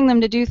just telling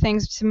them to do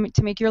things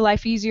to make your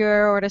life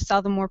easier or to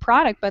sell them more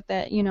product, but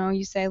that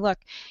you say, look,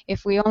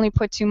 if we only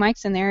put 2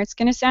 mics in there, it's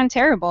going to sound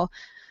terrible.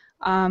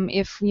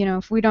 If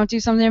we don't do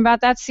something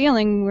about that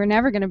ceiling, we're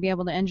never going to be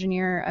able to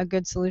engineer a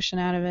good solution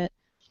out of it.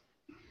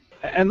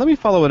 And let me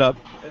follow it up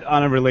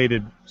on a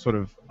related sort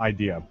of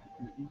idea.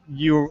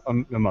 You're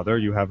a mother.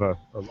 You have a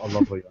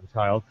lovely young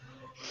child.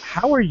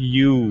 How are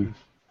you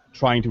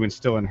trying to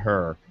instill in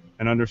her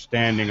an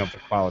understanding of the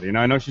quality? And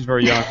I know she's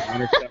very young,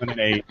 under 7 and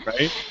 8,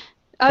 right?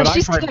 But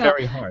She's I try still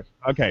very hard.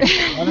 Okay,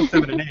 under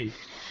 7 and 8,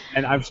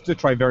 and I've still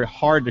tried very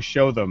hard to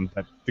show them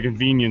that the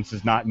convenience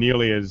is not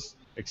nearly as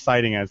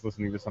exciting as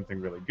listening to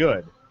something really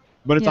good.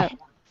 But it's a hard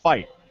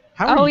fight.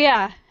 How are you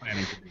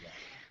planning to do that?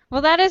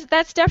 Well,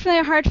 that's definitely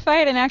a hard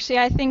fight, and actually,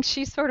 I think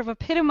she sort of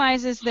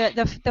epitomizes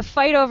the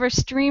fight over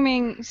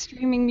streaming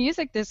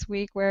music this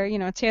week, where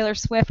Taylor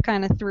Swift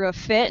kind of threw a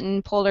fit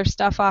and pulled her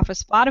stuff off of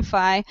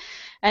Spotify,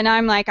 and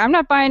I'm like, I'm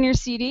not buying your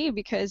CD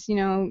because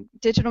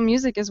digital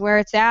music is where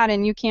it's at,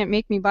 and you can't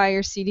make me buy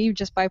your CD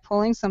just by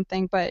pulling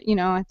something. But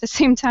at the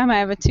same time, I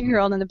have a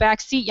 2-year-old in the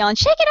back seat yelling,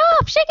 "Shake it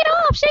off! Shake it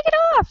off! Shake it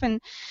off!"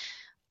 And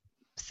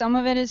some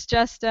of it is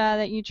just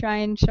that you try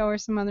and show her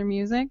some other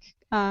music.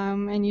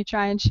 And you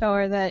try and show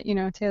her that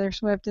Taylor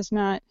Swift is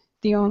not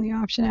the only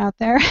option out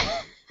there.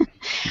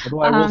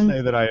 Although I will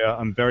say that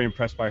I'm very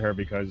impressed by her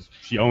because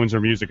she owns her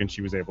music and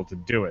she was able to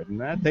do it,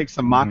 and that takes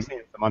some moxie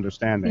and some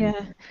understanding.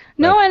 Yeah.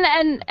 No,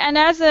 and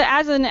as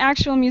an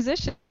actual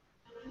musician,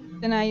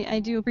 and I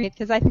do agree,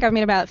 because I think I've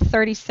made about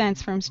 30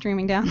 cents from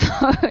streaming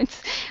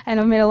downloads, and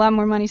I've made a lot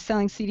more money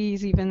selling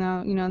CDs, even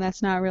though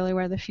that's not really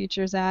where the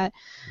future's at.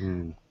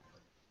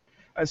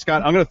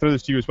 Scott, I'm going to throw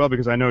this to you as well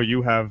because I know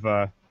you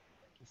have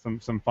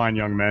some fine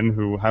young men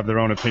who have their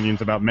own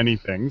opinions about many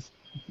things.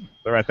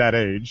 They're at that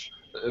age.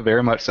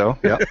 Very much so,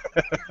 yeah.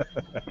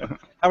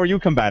 How are you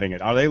combating it?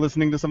 Are they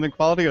listening to something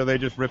quality, or are they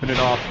just ripping it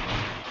off?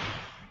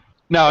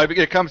 No,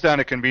 it comes down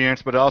to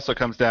convenience, but it also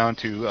comes down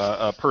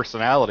to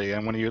personality.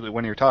 And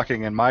when you're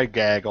talking in my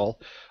gaggle,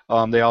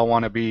 they all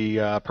want to be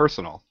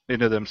personal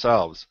into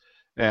themselves.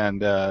 And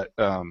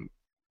putting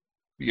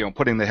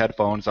the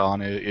headphones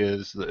on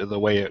is the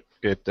way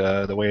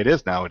it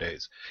is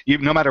nowadays.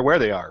 No matter where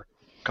they are.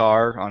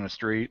 Car, on the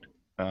street,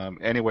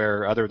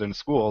 anywhere other than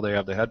school, they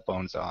have the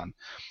headphones on.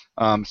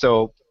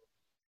 So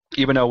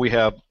even though we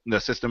have the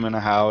system in the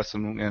house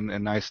and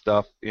nice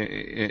stuff,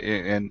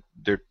 and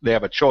they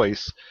have a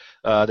choice,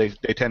 they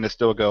tend to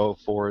still go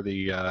for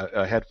the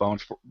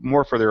headphones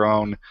more for their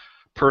own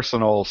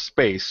personal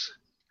space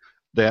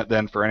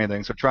than for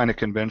anything. So trying to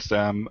convince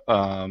them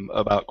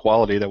about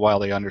quality, that while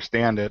they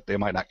understand it, they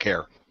might not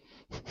care.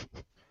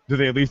 Do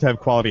they at least have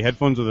quality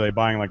headphones, or are they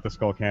buying like the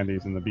Skull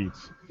Candies and the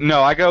Beats?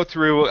 No, I go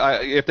through.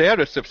 If they have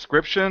a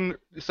subscription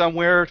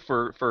somewhere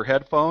for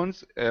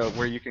headphones,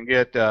 where you can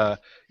get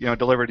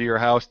delivered to your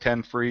house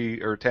 10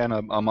 free or 10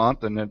 a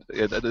month, and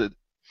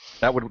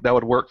that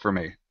would work for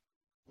me.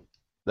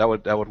 That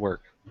would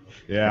work.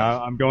 Yeah,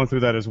 I'm going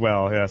through that as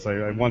well. Yes,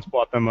 I once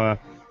bought them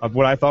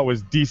what I thought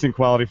was decent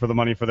quality for the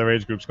money for their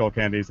age group, Skull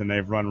Candies, and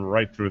they've run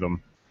right through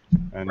them.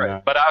 And,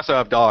 right. But I also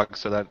have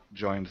dogs, so that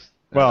joins.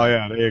 Well,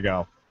 yeah, there you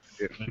go.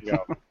 There you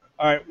go.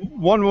 All right,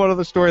 one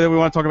other story that we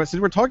want to talk about.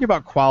 Since we're talking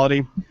about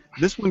quality,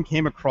 this one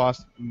came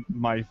across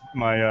my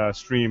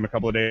stream a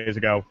couple of days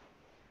ago.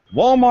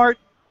 Walmart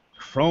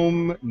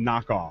Chrome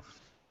knockoff.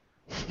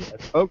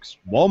 Yes, folks,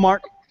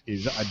 Walmart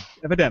is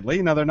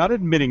evidently, now they're not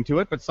admitting to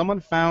it, but someone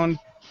found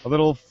a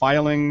little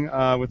filing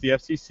with the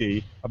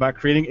FCC about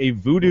creating a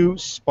Voodoo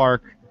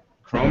Spark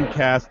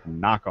Chromecast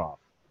knockoff.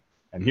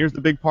 And here's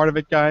the big part of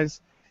it,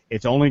 guys.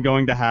 It's only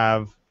going to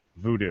have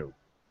Voodoo.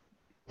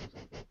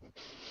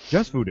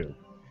 Just Voodoo.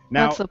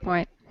 Now, that's the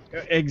point.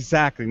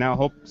 Exactly. Now,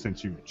 Hope,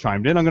 since you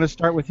chimed in, I'm going to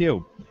start with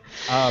you.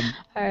 All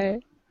right.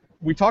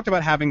 We talked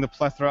about having the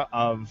plethora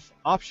of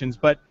options,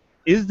 but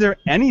is there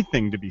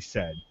anything to be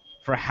said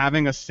for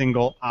having a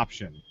single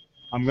option?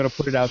 I'm going to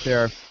put it out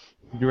there,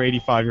 your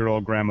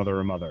 85-year-old grandmother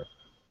or mother.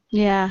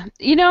 Yeah,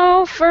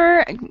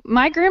 for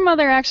my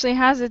grandmother actually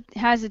has a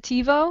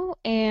TiVo,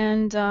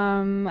 and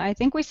I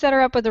think we set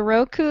her up with a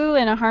Roku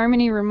and a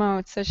Harmony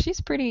remote, so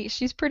she's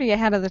pretty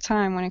ahead of the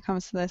time when it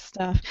comes to this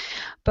stuff.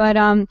 But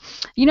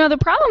the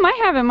problem I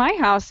have in my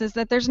house is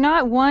that there's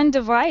not one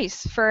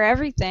device for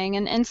everything,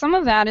 and some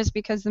of that is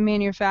because the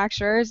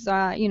manufacturers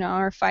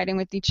are fighting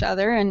with each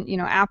other, and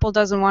Apple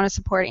doesn't want to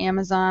support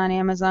Amazon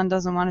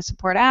doesn't want to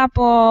support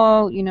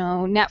Apple,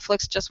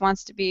 Netflix just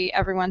wants to be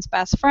everyone's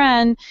best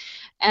friend.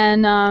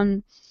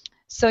 And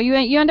so you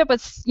end up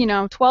with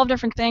 12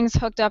 different things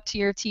hooked up to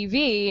your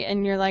TV,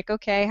 and you're like,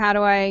 okay, how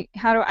do I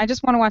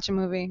just want to watch a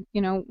movie?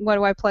 What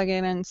do I plug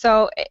in? And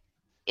so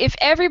if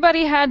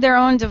everybody had their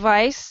own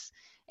device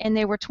and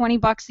they were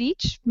 $20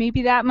 each,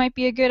 maybe that might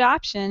be a good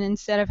option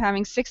instead of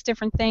having 6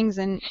 different things.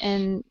 And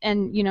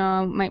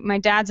my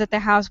dad's at the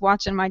house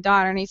watching my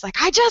daughter, and he's like,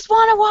 I just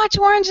want to watch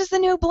Orange is the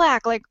New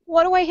Black. Like,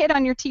 what do I hit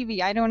on your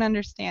TV? I don't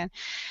understand.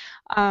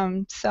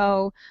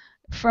 So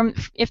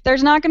if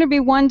there's not going to be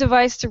one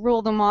device to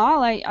rule them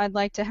all, I'd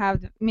like to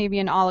have maybe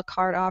an a la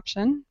carte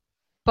option.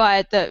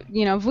 But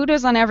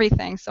Voodoo's on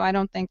everything, so I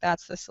don't think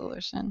that's the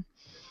solution.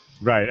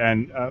 Right,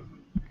 and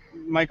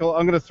Michael,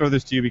 I'm going to throw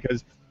this to you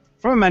because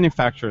from a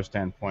manufacturer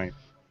standpoint,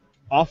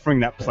 offering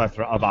that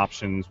plethora of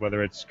options,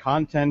 whether it's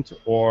content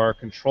or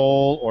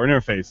control or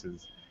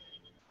interfaces,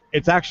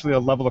 it's actually a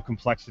level of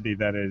complexity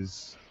that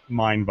is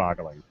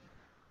mind-boggling.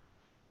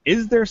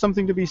 Is there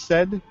something to be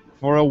said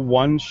for a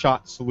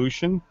one-shot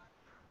solution,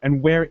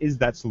 and where is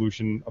that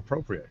solution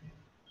appropriate?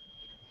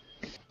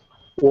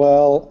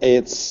 Well,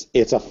 it's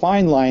a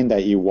fine line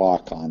that you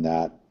walk on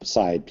that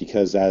side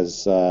because,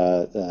 as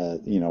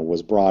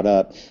was brought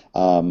up,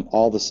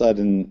 all of a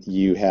sudden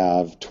you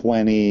have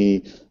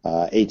 20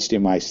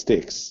 HDMI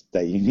sticks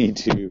that you need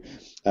to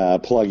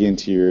plug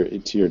into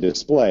your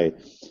display.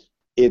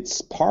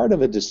 It's part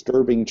of a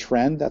disturbing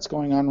trend that's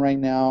going on right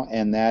now,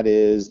 and that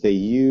is they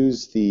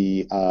use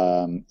the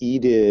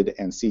EDID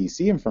and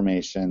CEC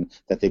information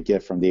that they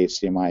get from the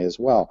HDMI as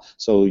well.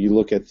 So you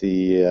look at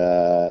the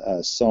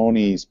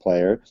Sony's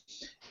player,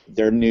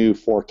 their new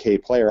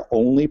 4K player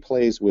only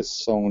plays with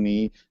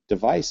Sony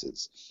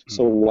devices.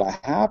 So what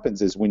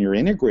happens is when you're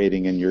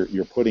integrating and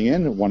you're putting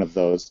in one of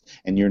those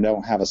and you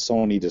don't have a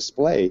Sony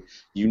display,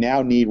 you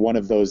now need one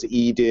of those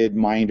EDID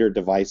Minder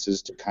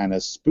devices to kind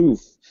of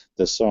spoof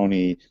the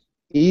Sony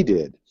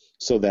EDID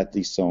so that the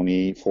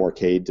Sony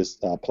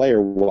 4K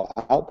player will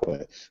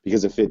output.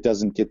 Because if it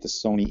doesn't get the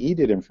Sony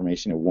EDID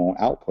information, it won't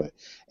output.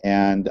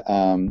 And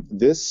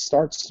this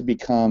starts to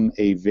become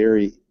a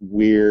very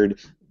weird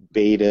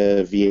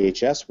beta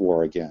VHS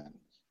war again,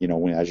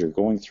 as you're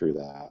going through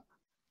that.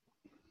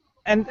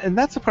 And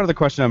that's the part of the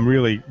question I'm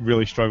really,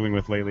 really struggling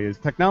with lately is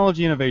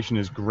technology innovation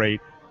is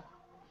great,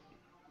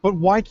 but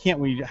why can't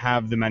we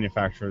have the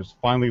manufacturers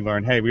finally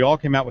learn, hey, we all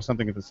came out with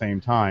something at the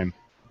same time,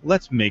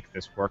 let's make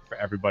this work for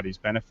everybody's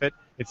benefit?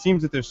 It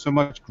seems that there's so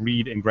much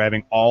greed in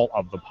grabbing all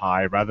of the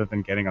pie rather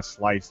than getting a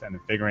slice and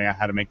then figuring out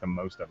how to make the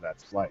most of that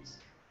slice.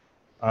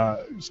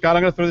 Scott,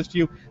 I'm going to throw this to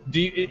you.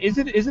 Is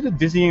it a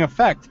dizzying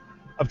effect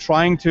of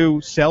trying to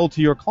sell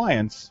to your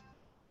clients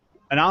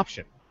an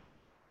option?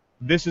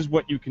 This is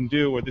what you can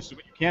do, or this is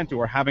what you can't do,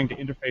 or having to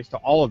interface to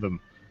all of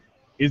them.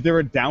 Is there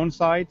a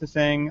downside to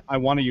saying, I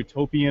want a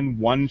utopian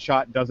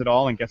one-shot does it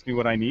all and gets me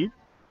what I need?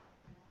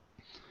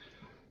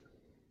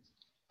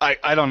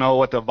 I don't know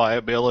what the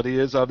viability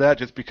is of that,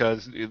 just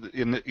because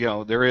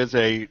there is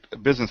a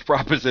business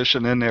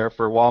proposition in there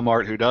for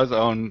Walmart, who does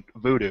own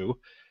Voodoo,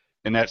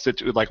 and that's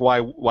like why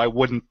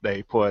wouldn't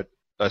they put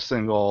a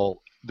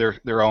single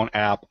their own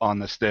app on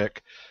the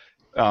stick?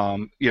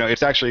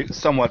 It's actually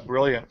somewhat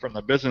brilliant from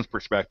the business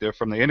perspective.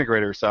 From the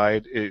integrator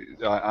side,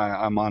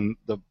 I'm on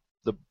the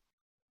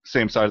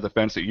same side of the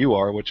fence that you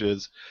are, which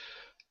is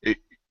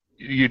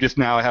you just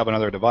now have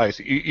another device.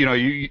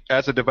 You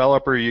as a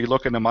developer, you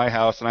look into my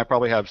house, and I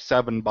probably have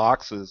 7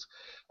 boxes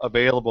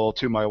available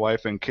to my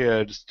wife and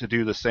kids to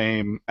do the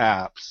same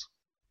apps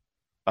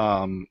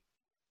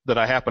that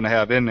I happen to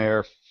have in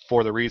there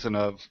for the reason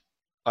of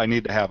I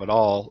need to have it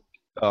all.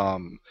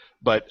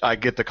 But I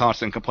get the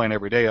constant complaint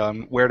every day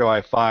on where do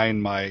I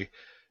find my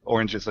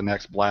Orange is the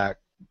Next Black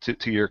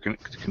to your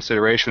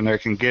consideration. They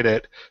can get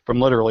it from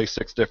literally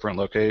 6 different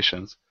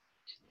locations.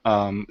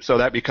 So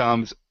that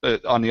becomes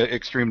on the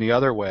extreme the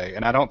other way,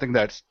 and I don't think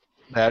that's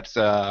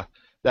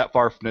that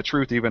far from the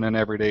truth, even in an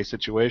everyday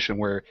situation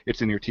where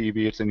it's in your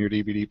TV, it's in your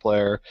DVD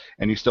player,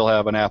 and you still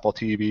have an Apple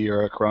TV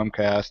or a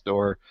Chromecast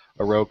or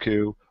a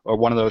Roku or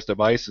one of those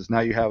devices.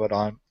 Now you have it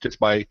on, just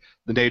by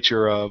the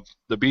nature of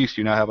the beast,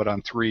 you now have it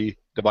on 3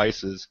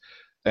 devices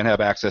and have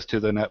access to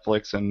the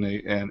Netflix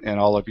and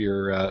all of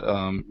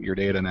your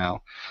data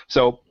now.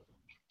 So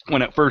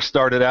when it first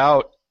started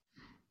out,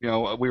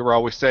 we were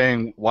always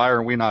saying, why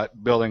are we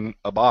not building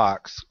a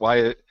box?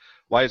 Why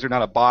is there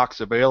not a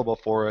box available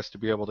for us to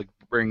be able to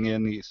bring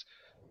in these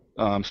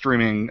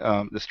streaming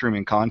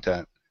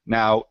content?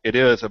 Now it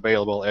is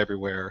available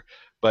everywhere,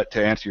 but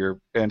to answer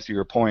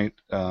your point,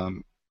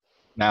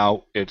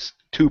 now it's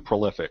too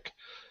prolific.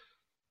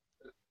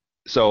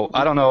 So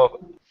I don't know.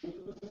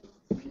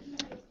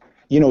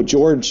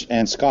 George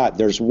and Scott,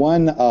 there's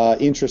one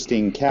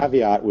interesting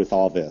caveat with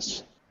all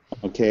this.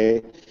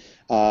 Okay,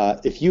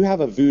 if you have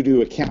a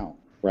Voodoo account,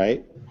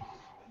 right?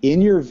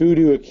 In your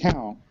Voodoo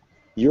account,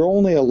 you're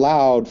only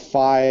allowed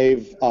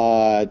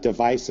 5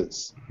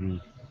 devices. Mm-hmm.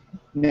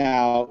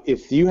 Now,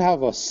 if you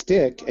have a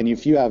stick and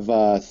if you have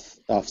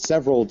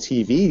several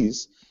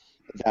TVs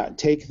that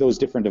take those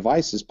different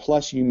devices,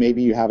 plus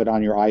maybe you have it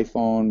on your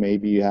iPhone,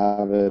 maybe you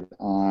have it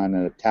on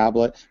a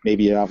tablet,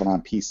 maybe you have it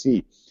on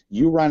PC,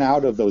 you run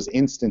out of those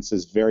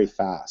instances very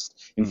fast.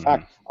 In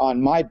fact,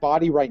 on my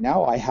body right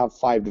now, I have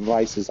 5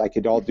 devices. I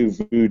could all do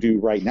Voodoo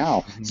right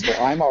now, so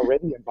I'm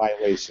already in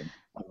violation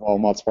of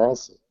Walmart's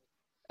policy.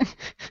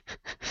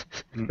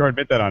 Go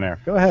admit that on air.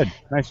 Go ahead.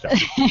 Nice job.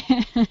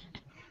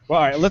 Well,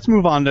 all right, let's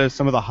move on to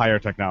some of the higher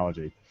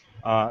technology.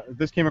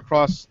 This came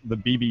across the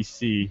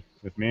BBC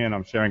with me, and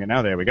I'm sharing it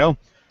now. There we go.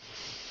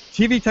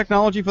 TV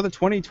technology for the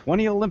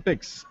 2020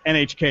 Olympics.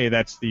 NHK,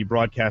 that's the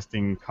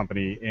broadcasting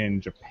company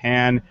in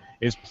Japan,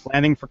 is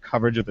planning for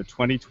coverage of the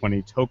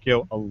 2020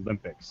 Tokyo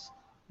Olympics.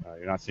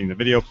 You're not seeing the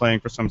video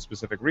playing for some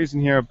specific reason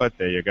here, but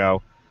there you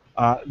go.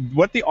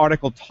 What the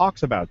article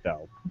talks about,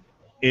 though,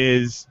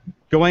 is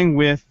going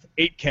with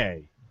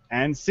 8K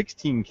and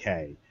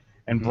 16K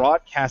and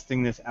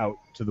broadcasting this out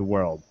to the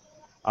world.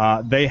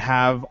 They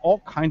have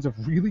all kinds of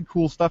really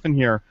cool stuff in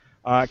here.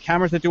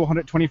 Cameras that do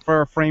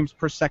 124 frames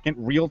per second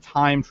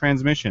real-time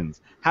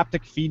transmissions,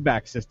 haptic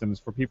feedback systems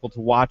for people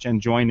to watch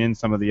and join in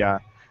some of the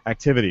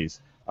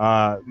activities,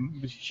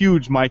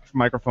 huge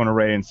microphone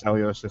array and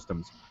cellular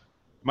systems.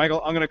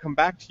 Michael, I'm going to come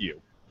back to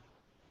you,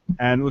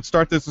 and let's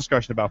start this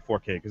discussion about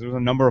 4K, because there's a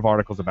number of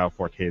articles about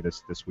 4K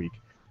this week.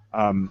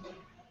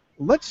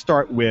 Let's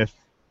start with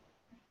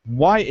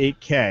why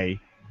 8K,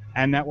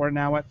 and that we're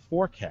now at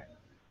 4K.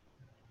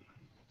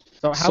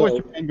 So how is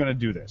Japan going to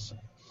do this?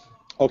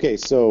 Okay,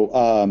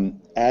 so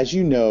as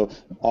you know,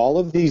 all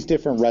of these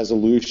different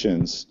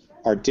resolutions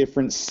are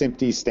different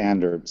SMPTE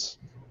standards,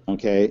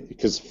 okay,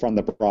 because from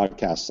the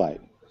broadcast side.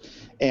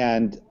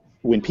 And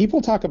when people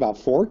talk about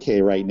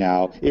 4K right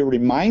now, it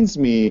reminds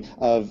me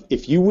of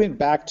if you went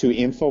back to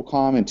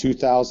Infocom in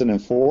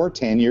 2004,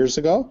 10 years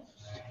ago,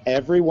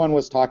 everyone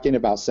was talking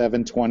about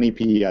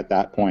 720p at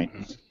that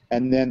point.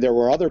 And then there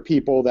were other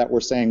people that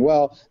were saying,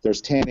 well,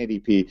 there's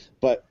 1080p,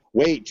 but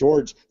wait,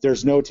 George,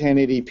 there's no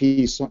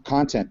 1080p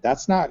content.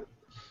 That's not,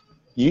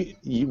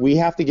 we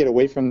have to get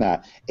away from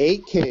that.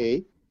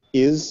 8K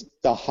is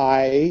the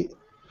high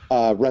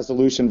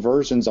resolution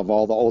versions of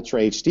all the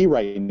Ultra HD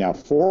right now.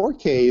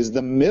 4K is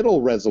the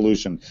middle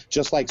resolution,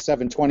 just like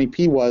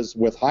 720p was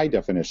with high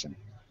definition.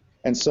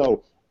 And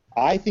so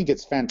I think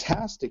it's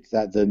fantastic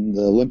that the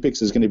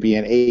Olympics is going to be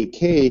in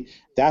 8K.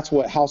 That's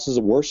what houses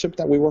of worship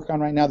that we work on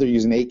right now. They're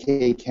using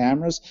 8K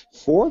cameras.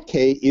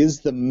 4K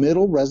is the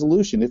middle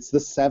resolution. It's the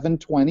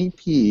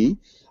 720p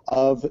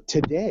of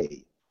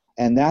today.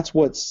 And that's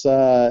what's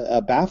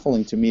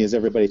baffling to me as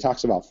everybody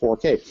talks about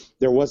 4K.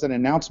 There was an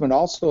announcement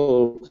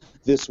also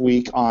this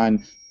week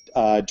on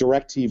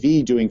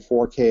DirecTV doing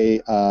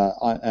 4K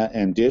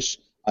and Dish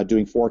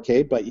doing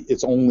 4K, but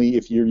it's only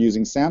if you're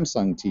using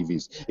Samsung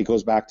TVs. It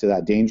goes back to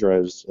that danger I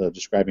was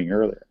describing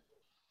earlier.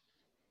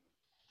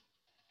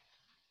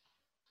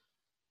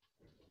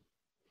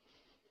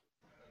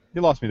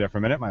 You lost me there for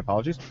a minute. My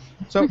apologies.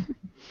 So,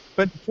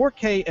 but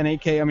 4K and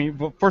 8K, I mean,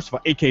 well, first of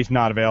all, 8K is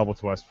not available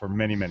to us for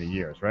many, many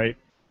years, right?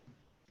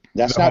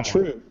 That's not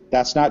true.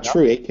 That's not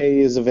true. 8K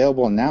is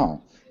available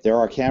now. There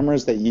are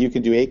cameras that you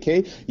can do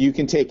 8K. You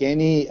can take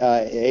any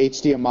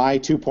HDMI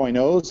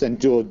 2.0s and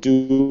do a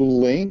dual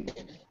link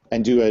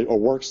and do a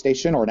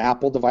workstation or an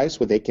Apple device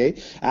with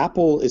 8K.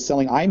 Apple is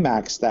selling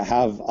iMacs that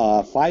have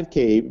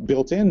 5K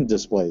built-in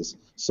displays.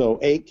 So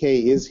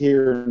 8K is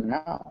here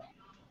now.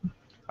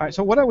 All right,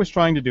 so what I was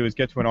trying to do is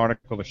get to an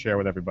article to share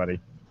with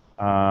everybody.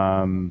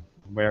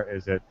 Where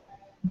is it?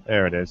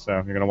 There it is. So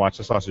you're going to watch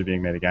the sausage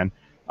being made again.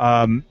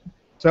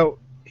 So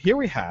here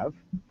we have,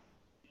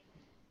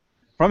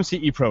 from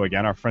CE Pro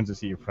again, our friends at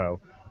CE Pro,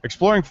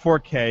 exploring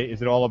 4K,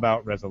 is it all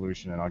about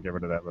resolution? And I'll get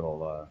rid of that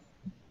little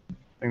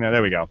thing there.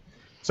 There we go.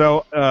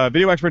 So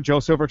video expert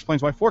Joe Silver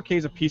explains why 4K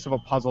is a piece of a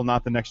puzzle,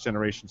 not the next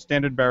generation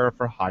standard bearer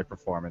for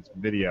high-performance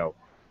video.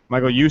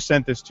 Michael, you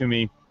sent this to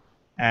me,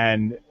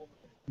 and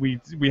we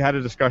had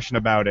a discussion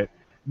about it.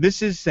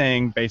 This is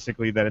saying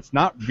basically that it's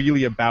not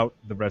really about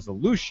the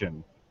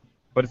resolution,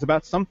 but it's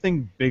about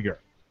something bigger.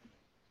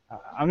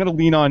 I'm going to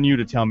lean on you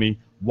to tell me,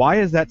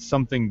 why is that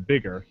something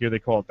bigger? Here they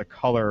call it the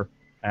color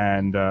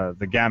and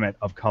the gamut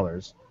of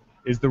colors,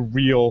 is the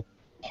real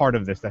part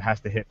of this that has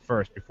to hit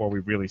first before we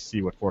really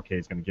see what 4K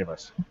is going to give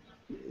us.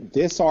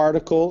 This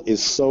article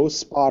is so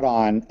spot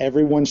on.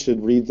 Everyone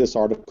should read this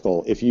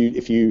article. If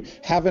you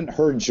haven't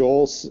heard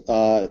Joel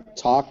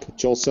talk,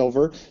 Joel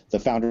Silver, the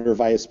founder of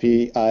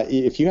ISP,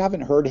 if you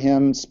haven't heard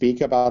him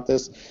speak about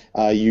this,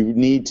 you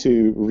need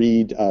to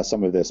read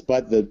some of this.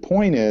 But the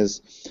point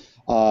is,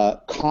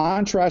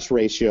 contrast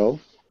ratio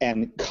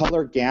and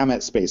color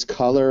gamut space,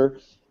 color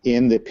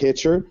in the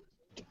picture,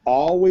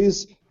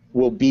 always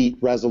will beat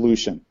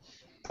resolution.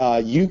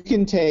 You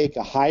can take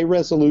a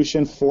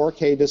high-resolution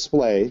 4K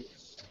display,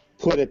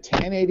 put a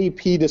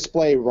 1080p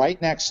display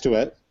right next to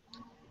it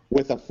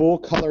with a full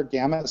color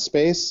gamut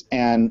space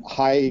and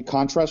high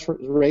contrast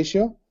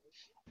ratio.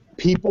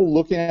 People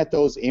looking at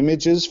those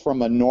images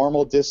from a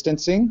normal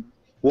distancing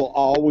will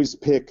always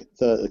pick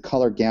the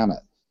color gamut.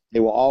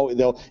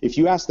 If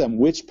you ask them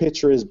which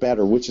picture is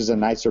better, which is a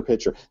nicer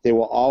picture, they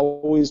will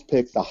always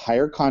pick the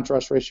higher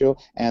contrast ratio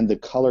and the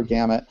color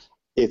gamut.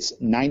 It's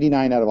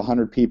 99 out of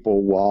 100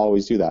 people will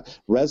always do that.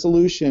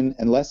 Resolution,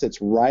 unless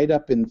it's right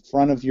up in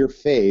front of your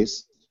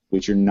face,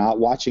 which you're not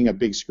watching a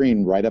big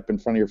screen right up in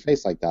front of your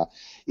face like that,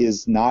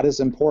 is not as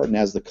important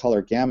as the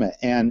color gamut.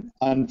 And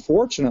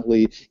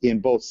unfortunately, in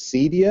both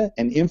CEDIA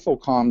and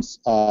Infocom's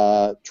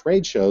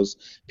trade shows,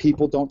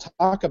 people don't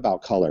talk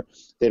about color.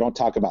 They don't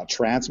talk about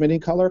transmitting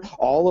color.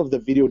 All of the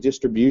video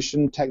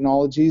distribution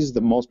technologies,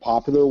 the most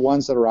popular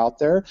ones that are out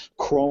there,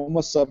 chroma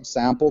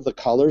subsample the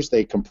colors.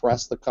 They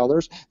compress the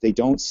colors. They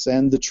don't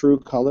send the true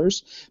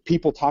colors.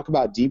 People talk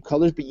about deep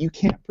colors, but you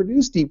can't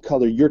produce deep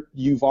color.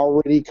 You've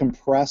already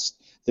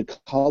compressed the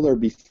color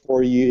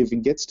before you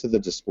even gets to the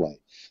display.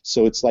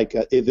 So it's like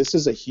this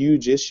is a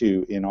huge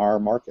issue in our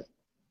market.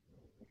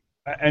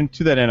 And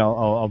to that end,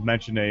 I'll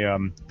mention a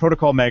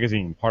Protocol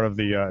magazine, part of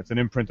the it's an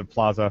imprint of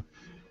Plaza.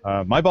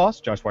 My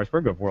boss, Josh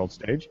Weisberg of World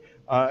Stage,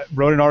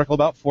 wrote an article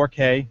about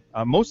 4K,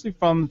 mostly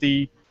from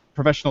the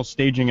professional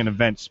staging and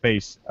event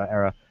space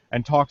era,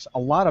 and talks a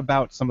lot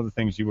about some of the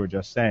things you were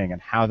just saying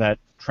and how that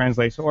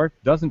translates or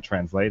doesn't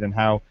translate, and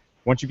how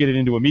once you get it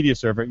into a media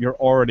server, you're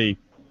already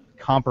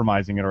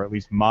compromising it or at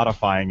least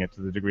modifying it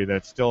to the degree that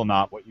it's still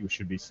not what you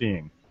should be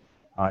seeing.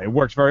 It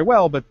works very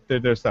well, but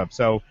there's stuff.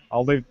 So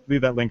I'll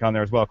leave that link on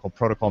there as well, called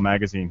Protocol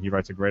Magazine. He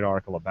writes a great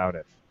article about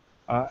it.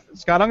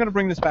 Scott, I'm going to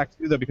bring this back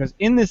to you, though, because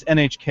in this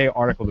NHK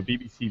article, the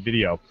BBC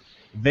video,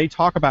 they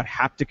talk about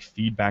haptic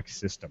feedback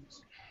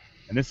systems.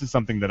 And this is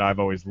something that I've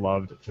always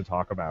loved to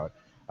talk about.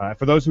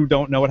 For those who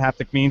don't know what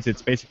haptic means,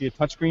 it's basically a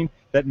touchscreen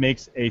that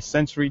makes a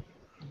sensory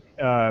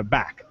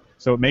back.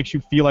 So it makes you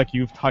feel like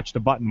you've touched a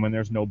button when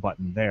there's no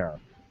button there.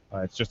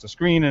 It's just a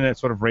screen, and it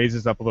sort of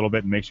raises up a little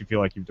bit and makes you feel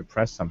like you've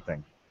depressed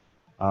something.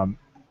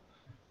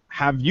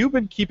 Have you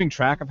been keeping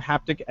track of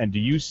haptic, and do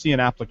you see an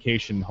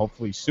application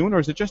hopefully soon, or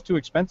is it just too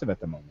expensive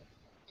at the moment?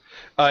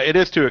 It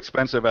is too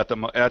expensive at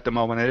the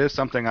moment. It is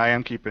something I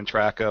am keeping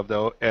track of,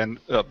 though, and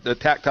the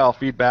tactile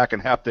feedback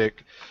and haptic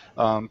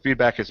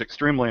feedback is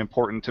extremely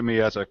important to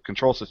me as a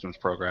control systems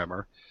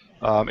programmer.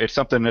 It's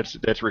something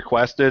that's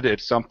requested.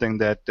 It's something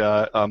that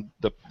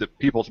the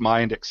people's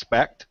mind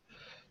expect.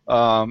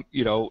 When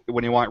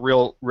you want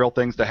real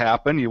things to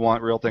happen, you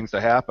want real things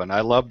to happen.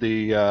 I love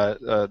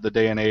the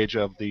day and age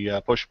of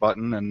the push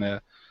button and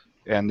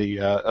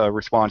the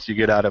response you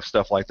get out of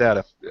stuff like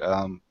that.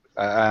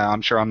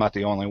 I'm sure I'm not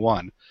the only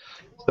one.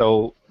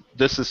 So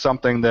this is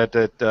something that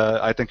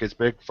I think is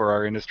big for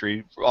our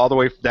industry, all the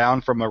way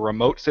down from a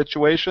remote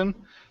situation,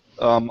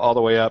 all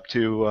the way up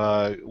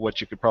to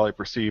what you could probably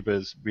perceive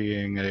as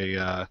being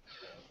a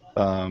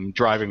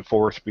driving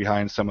force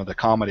behind some of the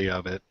comedy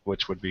of it,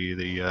 which would be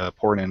the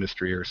porn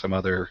industry or some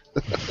other.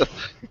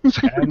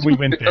 And we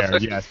went there,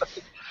 yes.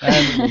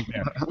 And we went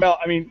there. Well,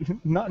 I mean,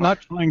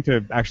 not trying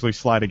to actually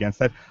slide against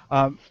that.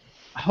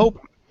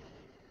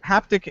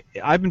 Haptic,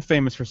 I've been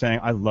famous for saying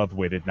I love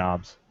weighted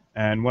knobs.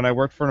 And when I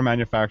worked for a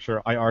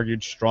manufacturer, I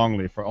argued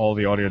strongly for all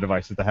the audio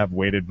devices to have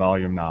weighted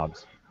volume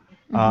knobs.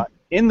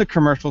 In the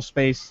commercial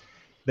space,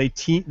 they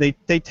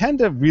tend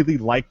to really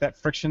like that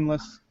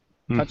frictionless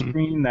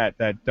touchscreen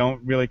that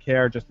don't really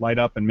care, just light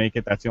up and make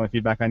it. That's the only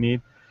feedback I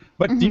need.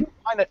 But do you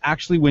find that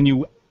actually when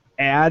you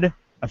add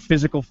a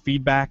physical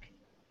feedback,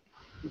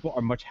 people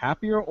are much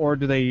happier, or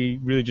do they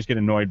really just get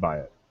annoyed by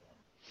it?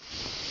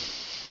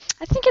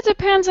 I think it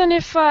depends on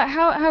if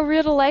how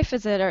real to life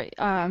is it. Or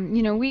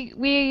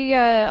we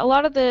a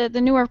lot of the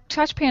newer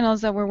touch panels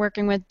that we're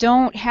working with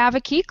don't have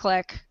a key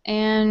click,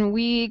 and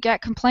we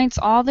get complaints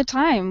all the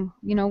time.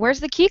 Where's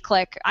the key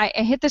click? I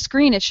hit the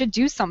screen. It should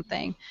do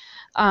something.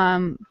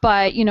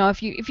 But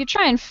if you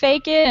try and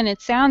fake it and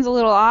it sounds a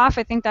little off,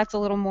 I think that's a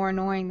little more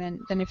annoying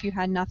than if you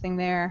had nothing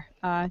there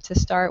to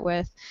start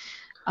with.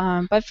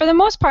 But for the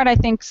most part, I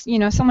think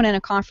someone in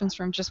a conference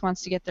room just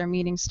wants to get their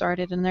meeting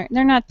started, and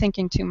they're not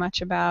thinking too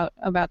much about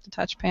the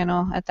touch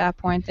panel at that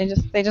point. They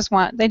just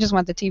want the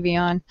TV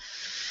on.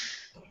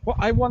 Well,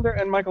 I wonder,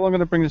 and Michael, I'm going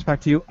to bring this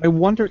back to you. I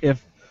wonder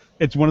if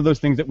it's one of those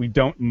things that we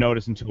don't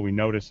notice until we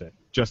notice it,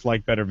 just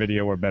like better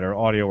video or better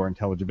audio or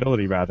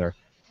intelligibility, rather.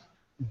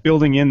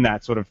 Building in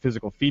that sort of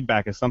physical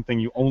feedback is something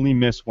you only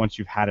miss once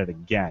you've had it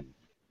again.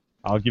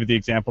 I'll give you the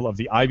example of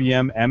the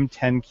IBM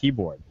M10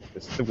 keyboard.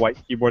 This is the white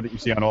keyboard that you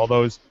see on all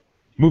those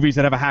movies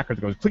that have a hacker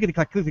that goes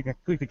clickety-clack, clickety-clack,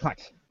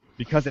 clickety-clack,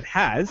 because it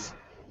has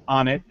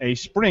on it a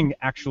spring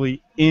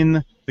actually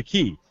in the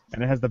key,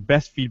 and it has the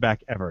best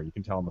feedback ever. You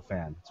can tell I'm a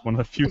fan. It's one of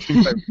the few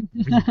things I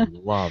really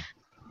love.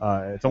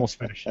 It's almost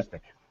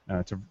fetishistic.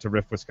 To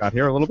riff with Scott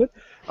here a little bit,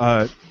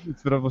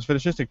 it's almost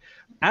fetishistic.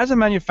 As a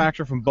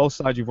manufacturer from both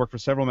sides, you've worked for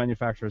several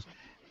manufacturers,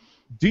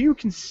 do you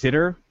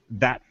consider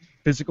that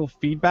physical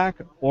feedback,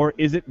 or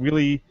is it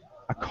really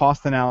a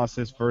cost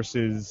analysis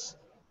versus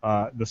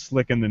the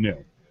slick and the new?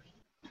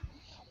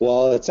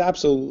 Well, it's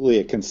absolutely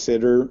a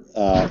consider.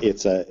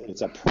 It's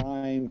a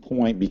prime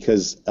point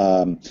because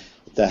the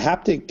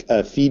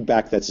haptic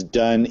feedback that's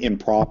done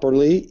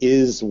improperly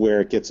is where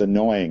it gets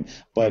annoying.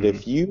 But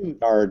if you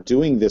are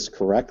doing this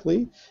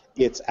correctly,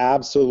 it's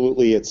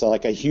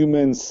like a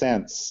human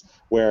sense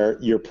where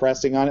you're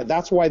pressing on it.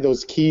 That's why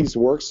those keys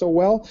work so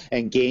well,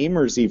 and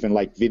gamers, even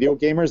like video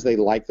gamers, they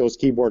like those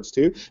keyboards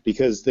too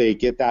because they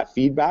get that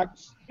feedback,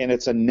 and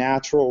it's a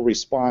natural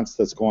response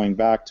that's going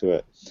back to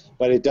it.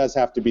 But it does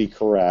have to be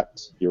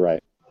correct. You're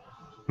right.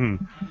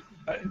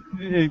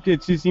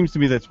 It seems to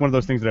me that's one of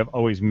those things that I've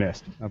always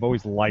missed. I've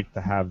always liked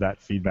to have that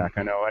feedback.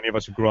 I know any of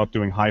us who grew up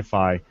doing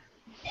hi-fi,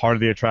 part of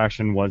the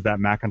attraction was that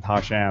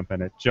Macintosh amp,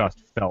 and it just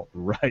felt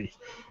right.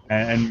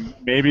 And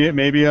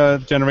maybe a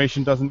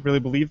generation doesn't really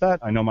believe that.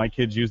 I know my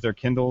kids use their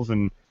Kindles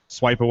and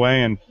swipe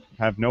away and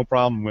have no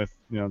problem with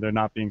there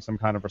not being some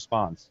kind of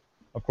response.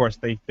 Of course,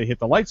 they hit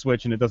the light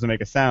switch and it doesn't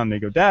make a sound. They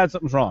go, "Dad,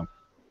 something's wrong."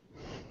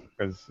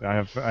 Because I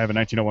have a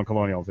 1901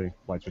 Colonial, the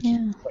light switch.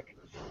 Yeah.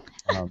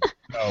 So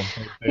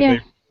they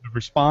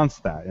response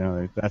to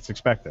that. That's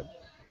expected.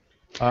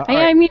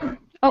 I mean,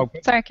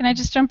 sorry, can I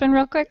just jump in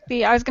real quick?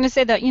 I was going to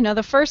say that,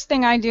 the first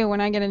thing I do when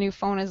I get a new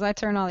phone is I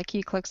turn all the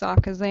key clicks off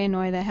because they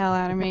annoy the hell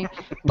out of me.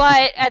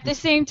 But at the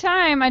same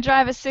time, I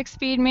drive a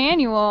 6-speed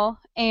manual,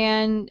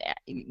 and,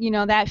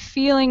 that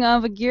feeling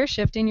of a gear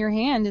shift in your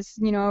hand is,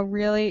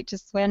 really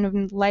just one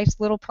of life's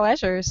little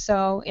pleasures.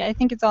 So I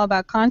think it's all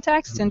about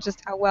context and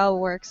just how well it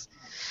works.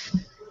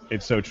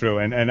 It's so true.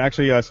 And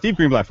actually, Steve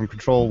Greenblatt from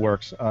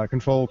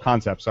Control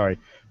Concepts,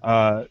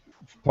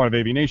 part of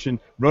AV Nation,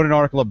 wrote an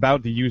article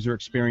about the user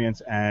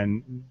experience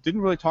and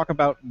didn't really talk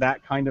about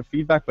that kind of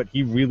feedback, but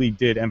he really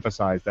did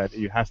emphasize that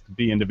it has to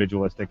be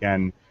individualistic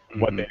and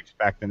what they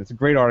expect. And it's a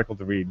great article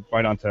to read,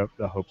 right on to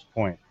the Hope's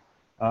point.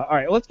 All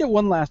right, let's get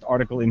one last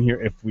article in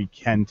here if we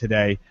can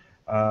today.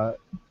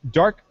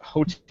 Dark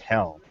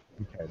Hotel.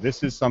 Okay,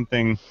 this is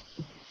something,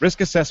 risk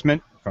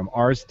assessment from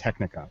Ars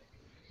Technica.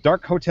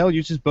 Dark Hotel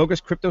uses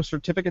bogus crypto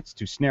certificates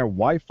to snare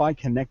Wi-Fi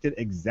connected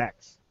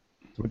execs.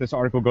 So what this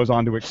article goes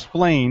on to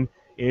explain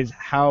is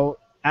how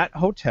at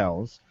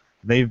hotels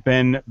they've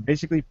been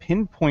basically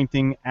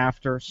pinpointing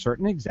after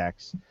certain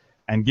execs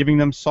and giving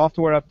them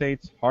software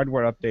updates,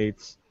 hardware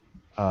updates,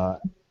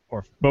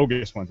 or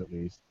bogus ones at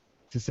least,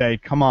 to say,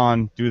 "Come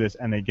on, do this,"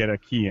 and they get a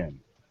key in.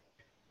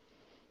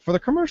 For the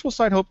commercial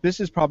side, Hope, this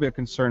is probably a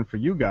concern for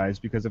you guys,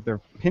 because if they're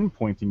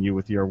pinpointing you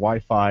with your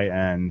Wi-Fi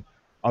and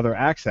other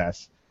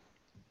access,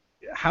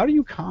 how do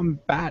you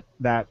combat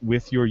that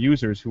with your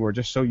users who are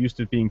just so used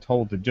to being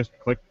told to just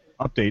click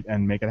update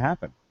and make it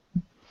happen?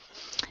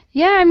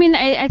 Yeah, I mean,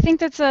 I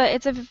think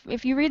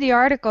if you read the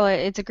article,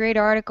 it's a great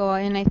article,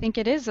 and I think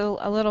it is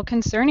a little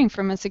concerning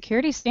from a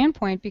security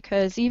standpoint,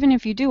 because even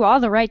if you do all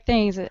the right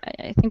things,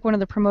 I think one of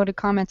the promoted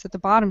comments at the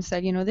bottom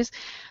said,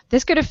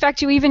 this could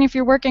affect you even if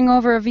you're working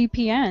over a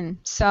VPN.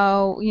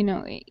 So,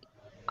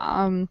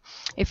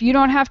 if you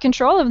don't have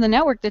control of the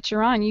network that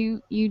you're on,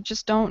 you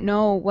just don't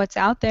know what's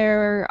out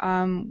there,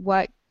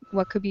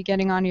 what could be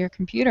getting onto your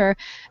computer.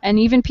 And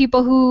even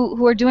people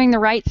who are doing the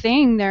right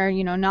thing, they're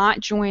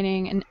not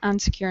joining an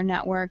unsecure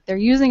network, they're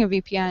using a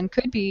VPN,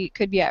 could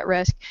be at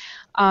risk.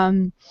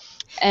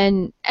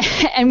 And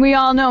we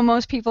all know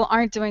most people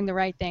aren't doing the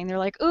right thing. They're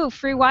like, "Ooh,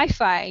 free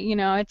Wi-Fi!"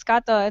 It's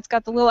got the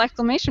little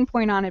exclamation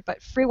point on it,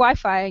 but free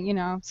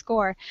Wi-Fi,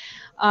 score.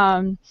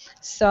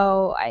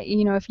 So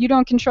if you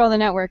don't control the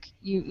network,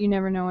 you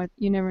never know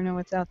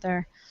what's out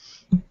there.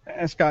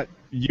 And Scott,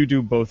 you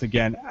do both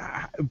again.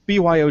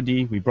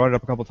 BYOD, we brought it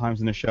up a couple times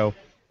in the show.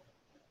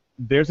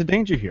 There's a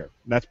danger here.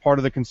 That's part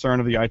of the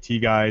concern of the IT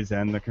guys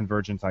and the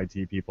Convergence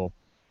IT people.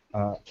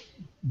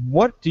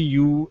 What do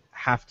you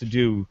have to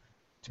do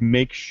to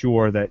make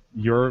sure that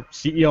your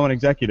CEO and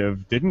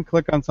executive didn't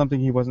click on something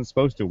he wasn't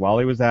supposed to while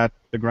he was at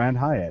the Grand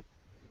Hyatt,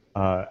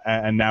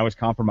 and now is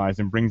compromised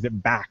and brings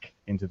it back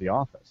into the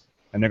office?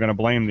 And they're going to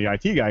blame the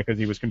IT guy because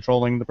he was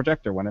controlling the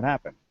projector when it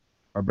happened,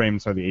 or blame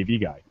the AV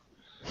guy.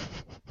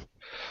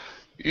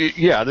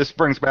 Yeah, this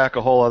brings back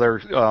a whole other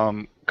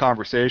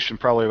conversation,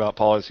 probably about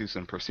policies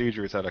and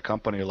procedures at a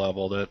company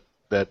level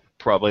that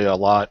probably a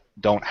lot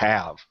don't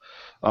have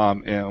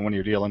when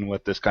you're dealing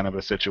with this kind of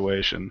a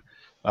situation.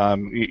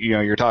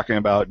 You're talking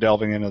about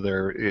delving into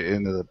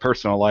the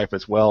personal life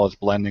as well as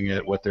blending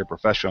it with their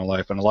professional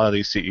life, and a lot of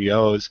these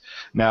CEOs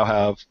now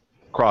have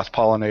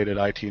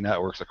cross-pollinated IT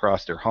networks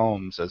across their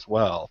homes as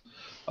well.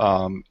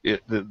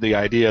 The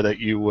idea that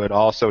you would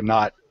also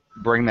not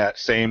bring that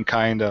same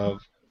kind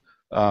of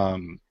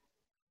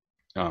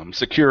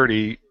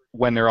security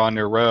when they're on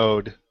their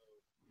road,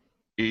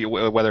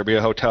 whether it be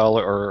a hotel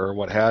or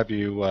what have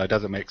you,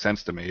 doesn't make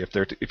sense to me. If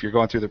you're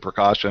going through the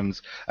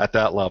precautions at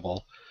that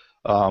level,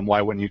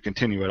 why wouldn't you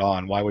continue it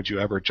on? Why would you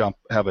ever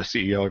have a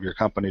CEO of your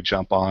company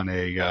jump on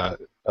a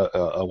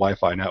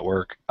Wi-Fi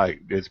network?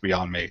 It's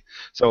beyond me.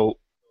 So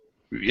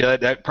yeah,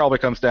 that probably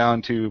comes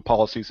down to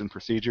policies and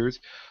procedures.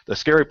 The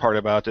scary part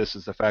about this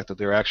is the fact that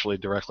they're actually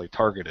directly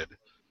targeted.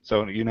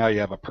 So now you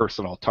have a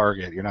personal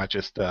target. You're not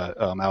just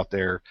out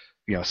there,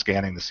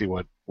 scanning to see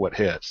what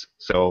hits.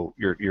 So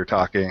you're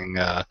talking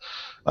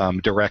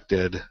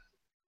directed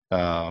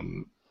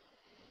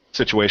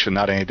situation,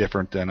 not any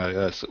different than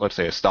let's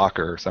say a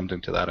stalker or something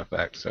to that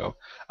effect. So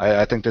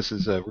I think this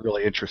is a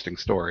really interesting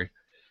story.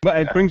 But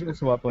it brings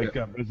also up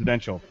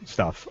residential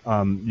stuff.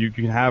 You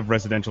can have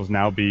residentials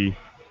now be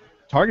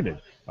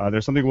targeted.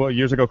 There's something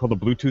years ago called the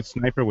Bluetooth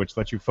Sniper, which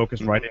lets you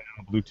focus right in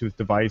on a Bluetooth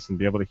device and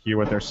be able to hear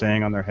what they're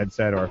saying on their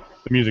headset or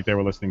the music they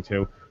were listening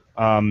to.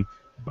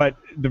 But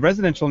the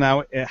residential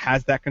now, it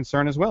has that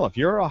concern as well. If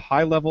you're a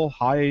high-level,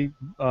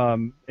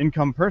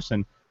 high-income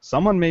person,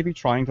 someone may be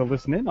trying to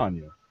listen in on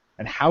you.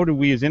 And how do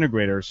we as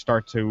integrators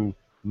start to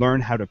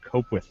learn how to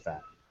cope with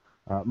that?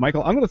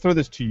 Michael, I'm going to throw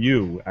this to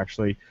you,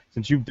 actually,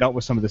 since you've dealt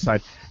with some of this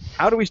side.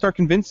 How do we start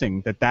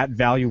convincing that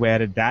value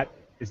added, that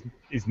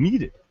is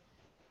needed?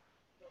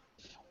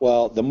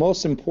 Well, the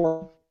most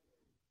important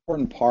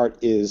part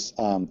is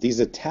these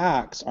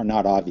attacks are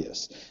not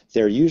obvious.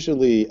 They're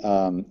usually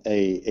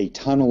a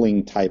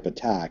tunneling type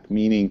attack,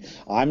 meaning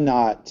I'm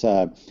not,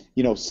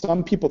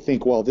 some people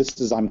think, well,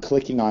 I'm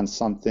clicking on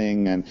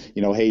something and,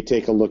 hey,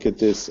 take a look at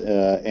this,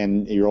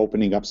 and you're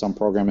opening up some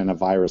program and a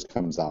virus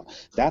comes out.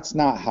 That's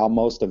not how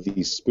most of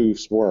these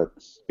spoofs work.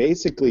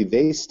 Basically,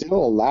 they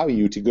still allow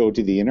you to go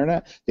to the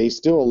internet. They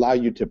still allow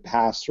you to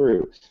pass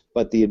through.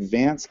 But the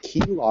advanced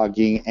key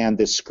logging and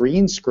the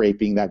screen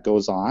scraping that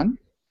goes on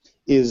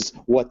is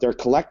what they're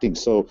collecting.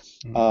 So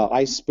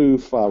I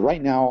spoof,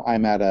 right now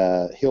I'm at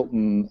a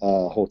Hilton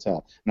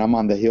hotel, and I'm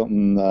on the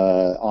Hilton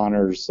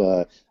Honors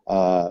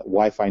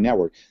Wi-Fi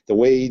network. The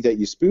way that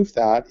you spoof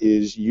that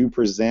is you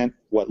present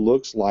what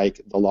looks like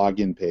the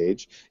login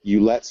page,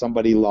 you let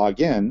somebody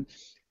log in,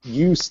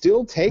 you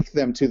still take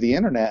them to the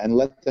internet and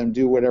let them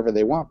do whatever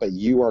they want, but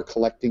you are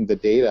collecting the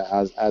data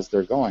as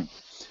they're going.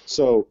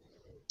 So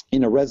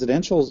in a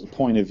residential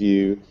point of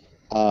view,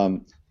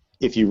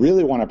 if you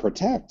really want to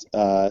protect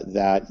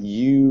that,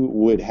 you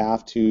would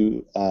have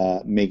to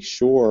make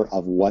sure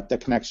of what the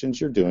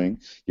connections you're doing.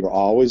 You're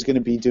always going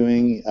to be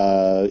doing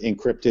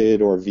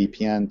encrypted or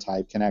VPN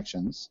type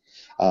connections.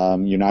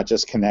 You're not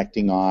just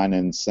connecting on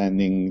and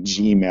sending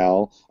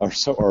Gmail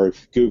or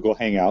Google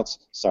Hangouts.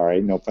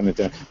 Sorry, no pun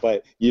intended.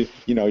 But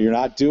you're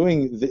not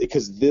doing,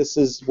 because this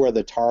is where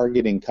the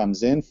targeting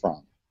comes in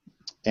from.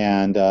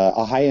 And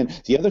a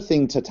high-end. The other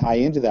thing to tie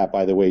into that,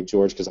 by the way,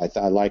 George, because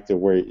I like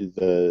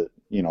the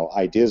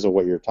ideas of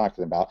what you're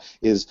talking about,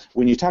 is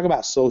when you talk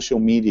about social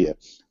media,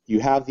 you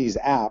have these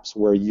apps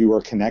where you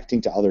are connecting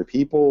to other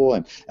people,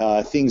 and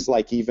things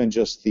like even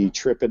just the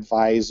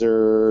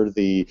TripAdvisor,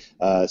 the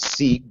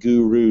Seat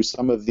Guru,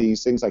 some of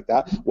these things like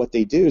that. What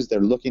they do is they're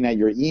looking at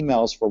your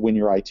emails for when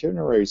your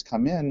itineraries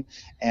come in,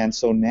 and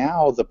so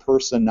now the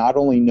person not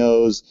only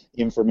knows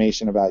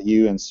information about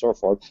you and so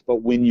forth,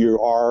 but when you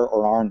are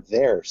or aren't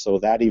there. So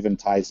that even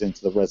ties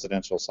into the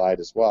residential side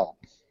as well,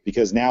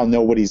 because now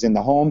nobody's in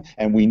the home,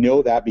 and we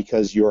know that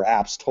because your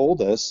apps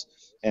told us.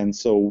 And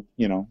so,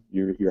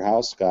 your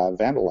house got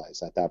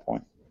vandalized at that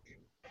point.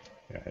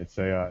 Yeah, it's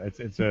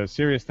a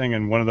serious thing,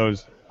 and one of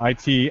those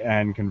IT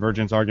and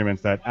convergence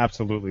arguments that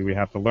absolutely we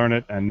have to learn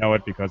it and know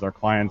it, because our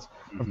clients,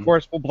 of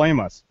course, will blame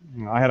us.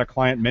 I had a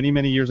client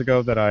many years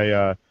ago that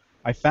I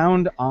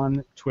found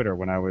on Twitter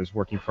when I was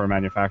working for a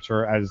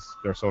manufacturer as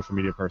their social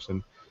media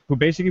person, who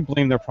basically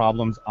blamed their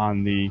problems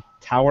on the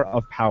Tower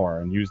of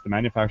Power and used the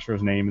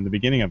manufacturer's name in the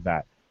beginning of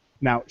that.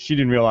 Now, she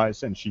didn't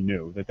realize, and she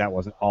knew, that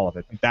wasn't all of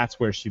it. That's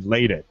where she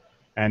laid it.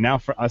 And now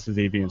for us as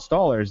AV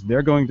installers,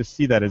 they're going to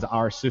see that as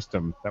our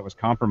system that was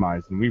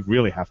compromised, and we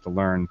really have to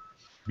learn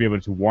to be able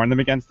to warn them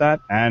against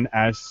that. And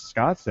as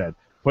Scott said,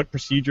 put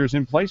procedures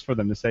in place for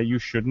them to say you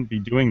shouldn't be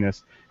doing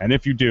this. And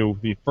if you do,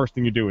 the first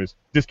thing you do is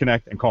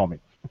disconnect and call me.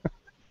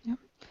 Yep.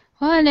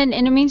 Well, and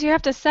it means you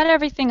have to set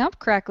everything up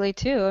correctly,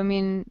 too. I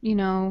mean,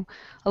 a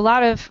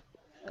lot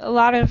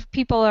of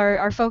people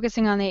are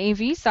focusing on the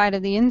AV side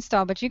of the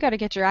install, but you got to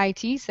get your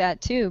IT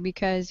set too,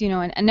 because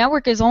a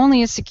network is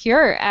only as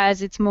secure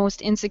as its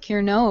most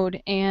insecure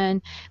node.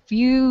 And if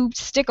you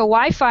stick a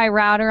Wi-Fi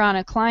router on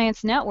a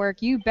client's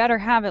network, you better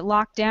have it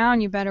locked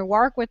down. You better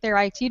work with their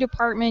IT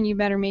department. You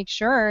better make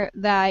sure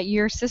that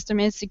your system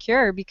is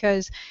secure,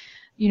 because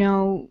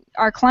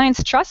our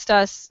clients trust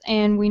us,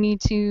 and we need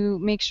to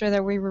make sure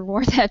that we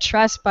reward that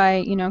trust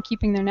by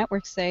keeping their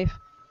network safe.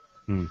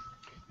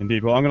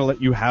 Indeed. Well, I'm going to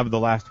let you have the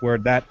last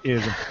word. That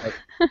is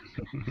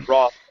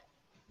Roth.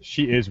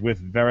 She is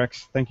with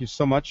Verix. Thank you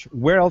so much.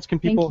 Where else can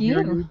people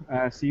hear you,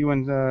 see you,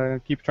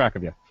 and keep track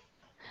of you?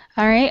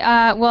 All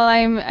right. Well,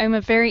 I'm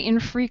a very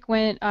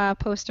infrequent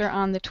poster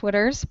on the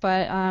Twitters,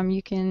 but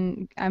I'm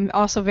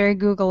also very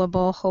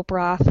Googleable, Hope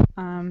Roth,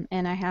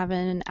 and I have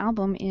an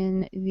album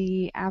in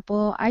the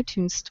Apple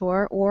iTunes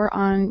Store or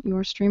on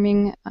your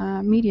streaming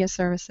media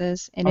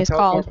services. It is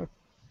called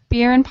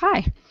Beer and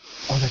Pie.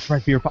 Oh, that's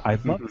right, beer pie. I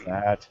love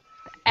that.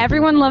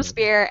 Everyone loves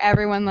beer.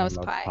 Everyone loves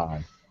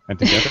pie. And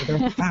together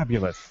they're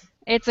fabulous.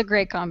 It's a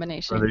great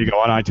combination. So there you go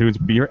on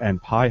iTunes, Beer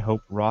and Pie.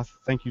 Hope Roth,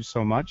 thank you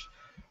so much.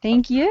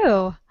 Thank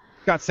you.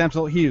 Scott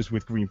Samsel, he is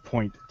with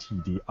Greenpoint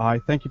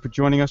TDI. Thank you for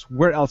joining us.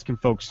 Where else can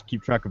folks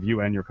keep track of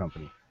you and your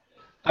company?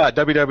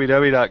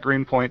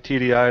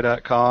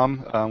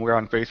 www.greenpointtdi.com. We're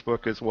on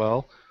Facebook as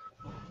well.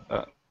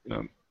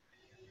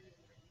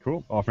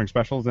 Cool. Offering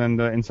specials and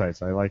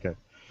insights. I like it.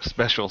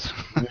 Specials.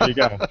 There you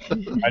go.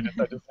 I just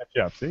set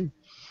you up. See?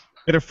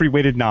 Get a free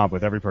weighted knob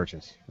with every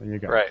purchase. There you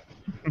go. Right.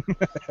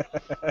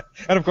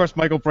 And, of course,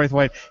 Michael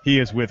Braithwaite, he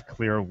is with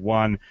Clear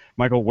One.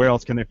 Michael, where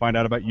else can they find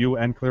out about you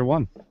and Clear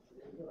One?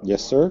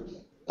 Yes, sir.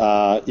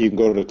 You can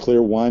go to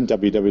Clear One,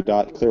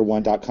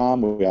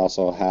 www.clearone.com. We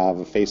also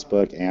have a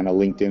Facebook and a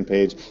LinkedIn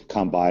page.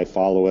 Come by,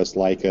 follow us,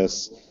 like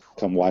us.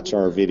 Come watch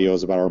our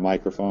videos about our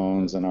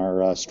microphones and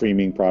our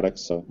streaming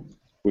products. So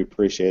we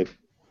appreciate it.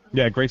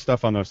 Yeah, great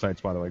stuff on those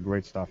sites, by the way.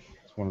 Great stuff.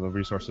 It's one of the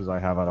resources I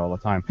have out all the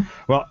time.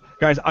 Well,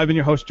 guys, I've been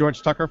your host,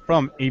 George Tucker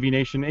from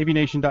AVNation.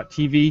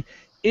 AVNation.tv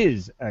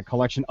is a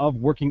collection of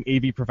working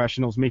AV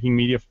professionals making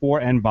media for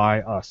and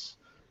by us.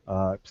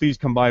 Please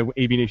come by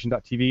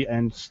avnation.tv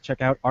and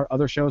check out our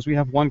other shows. We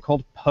have one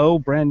called Poe,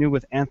 brand new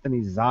with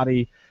Anthony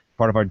Zotti,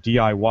 part of our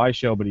DIY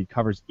show, but he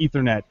covers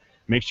Ethernet,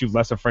 makes you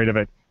less afraid of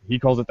it. He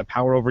calls it the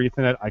power over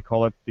Ethernet. I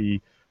call it the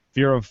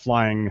fear of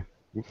flying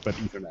with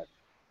Ethernet.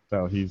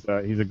 So he's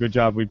a good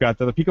job. We've got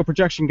the Pico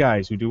Projection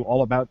guys who do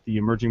all about the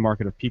emerging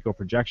market of Pico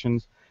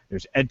projections.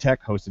 There's EdTech,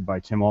 hosted by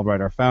Tim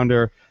Albright, our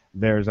founder.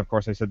 There's, of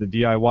course, I said the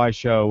DIY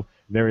show.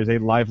 There is a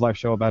live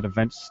show about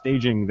event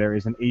staging. There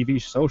is an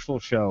AV social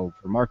show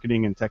for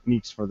marketing and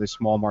techniques for the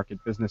small market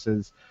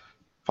businesses.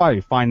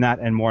 Probably find that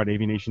and more at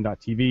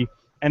avnation.tv.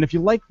 And if you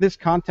like this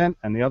content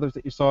and the others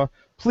that you saw,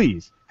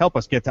 please help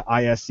us get to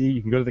ISE.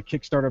 You can go to the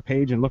Kickstarter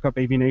page and look up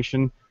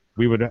AVNation.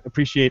 We would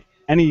appreciate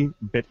any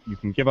bit you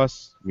can give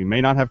us. We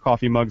may not have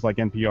coffee mugs like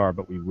NPR,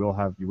 but you will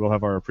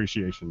have our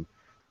appreciation.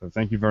 So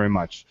thank you very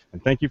much.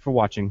 And thank you for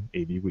watching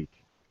AV Week.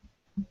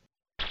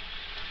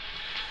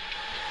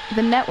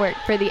 The network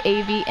for the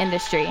AV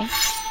industry.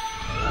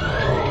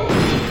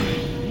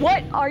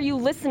 What are you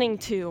listening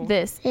to?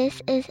 This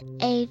is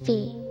AV.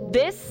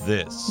 This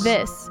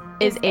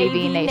is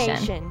AV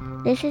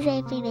Nation. This is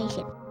AV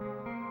Nation.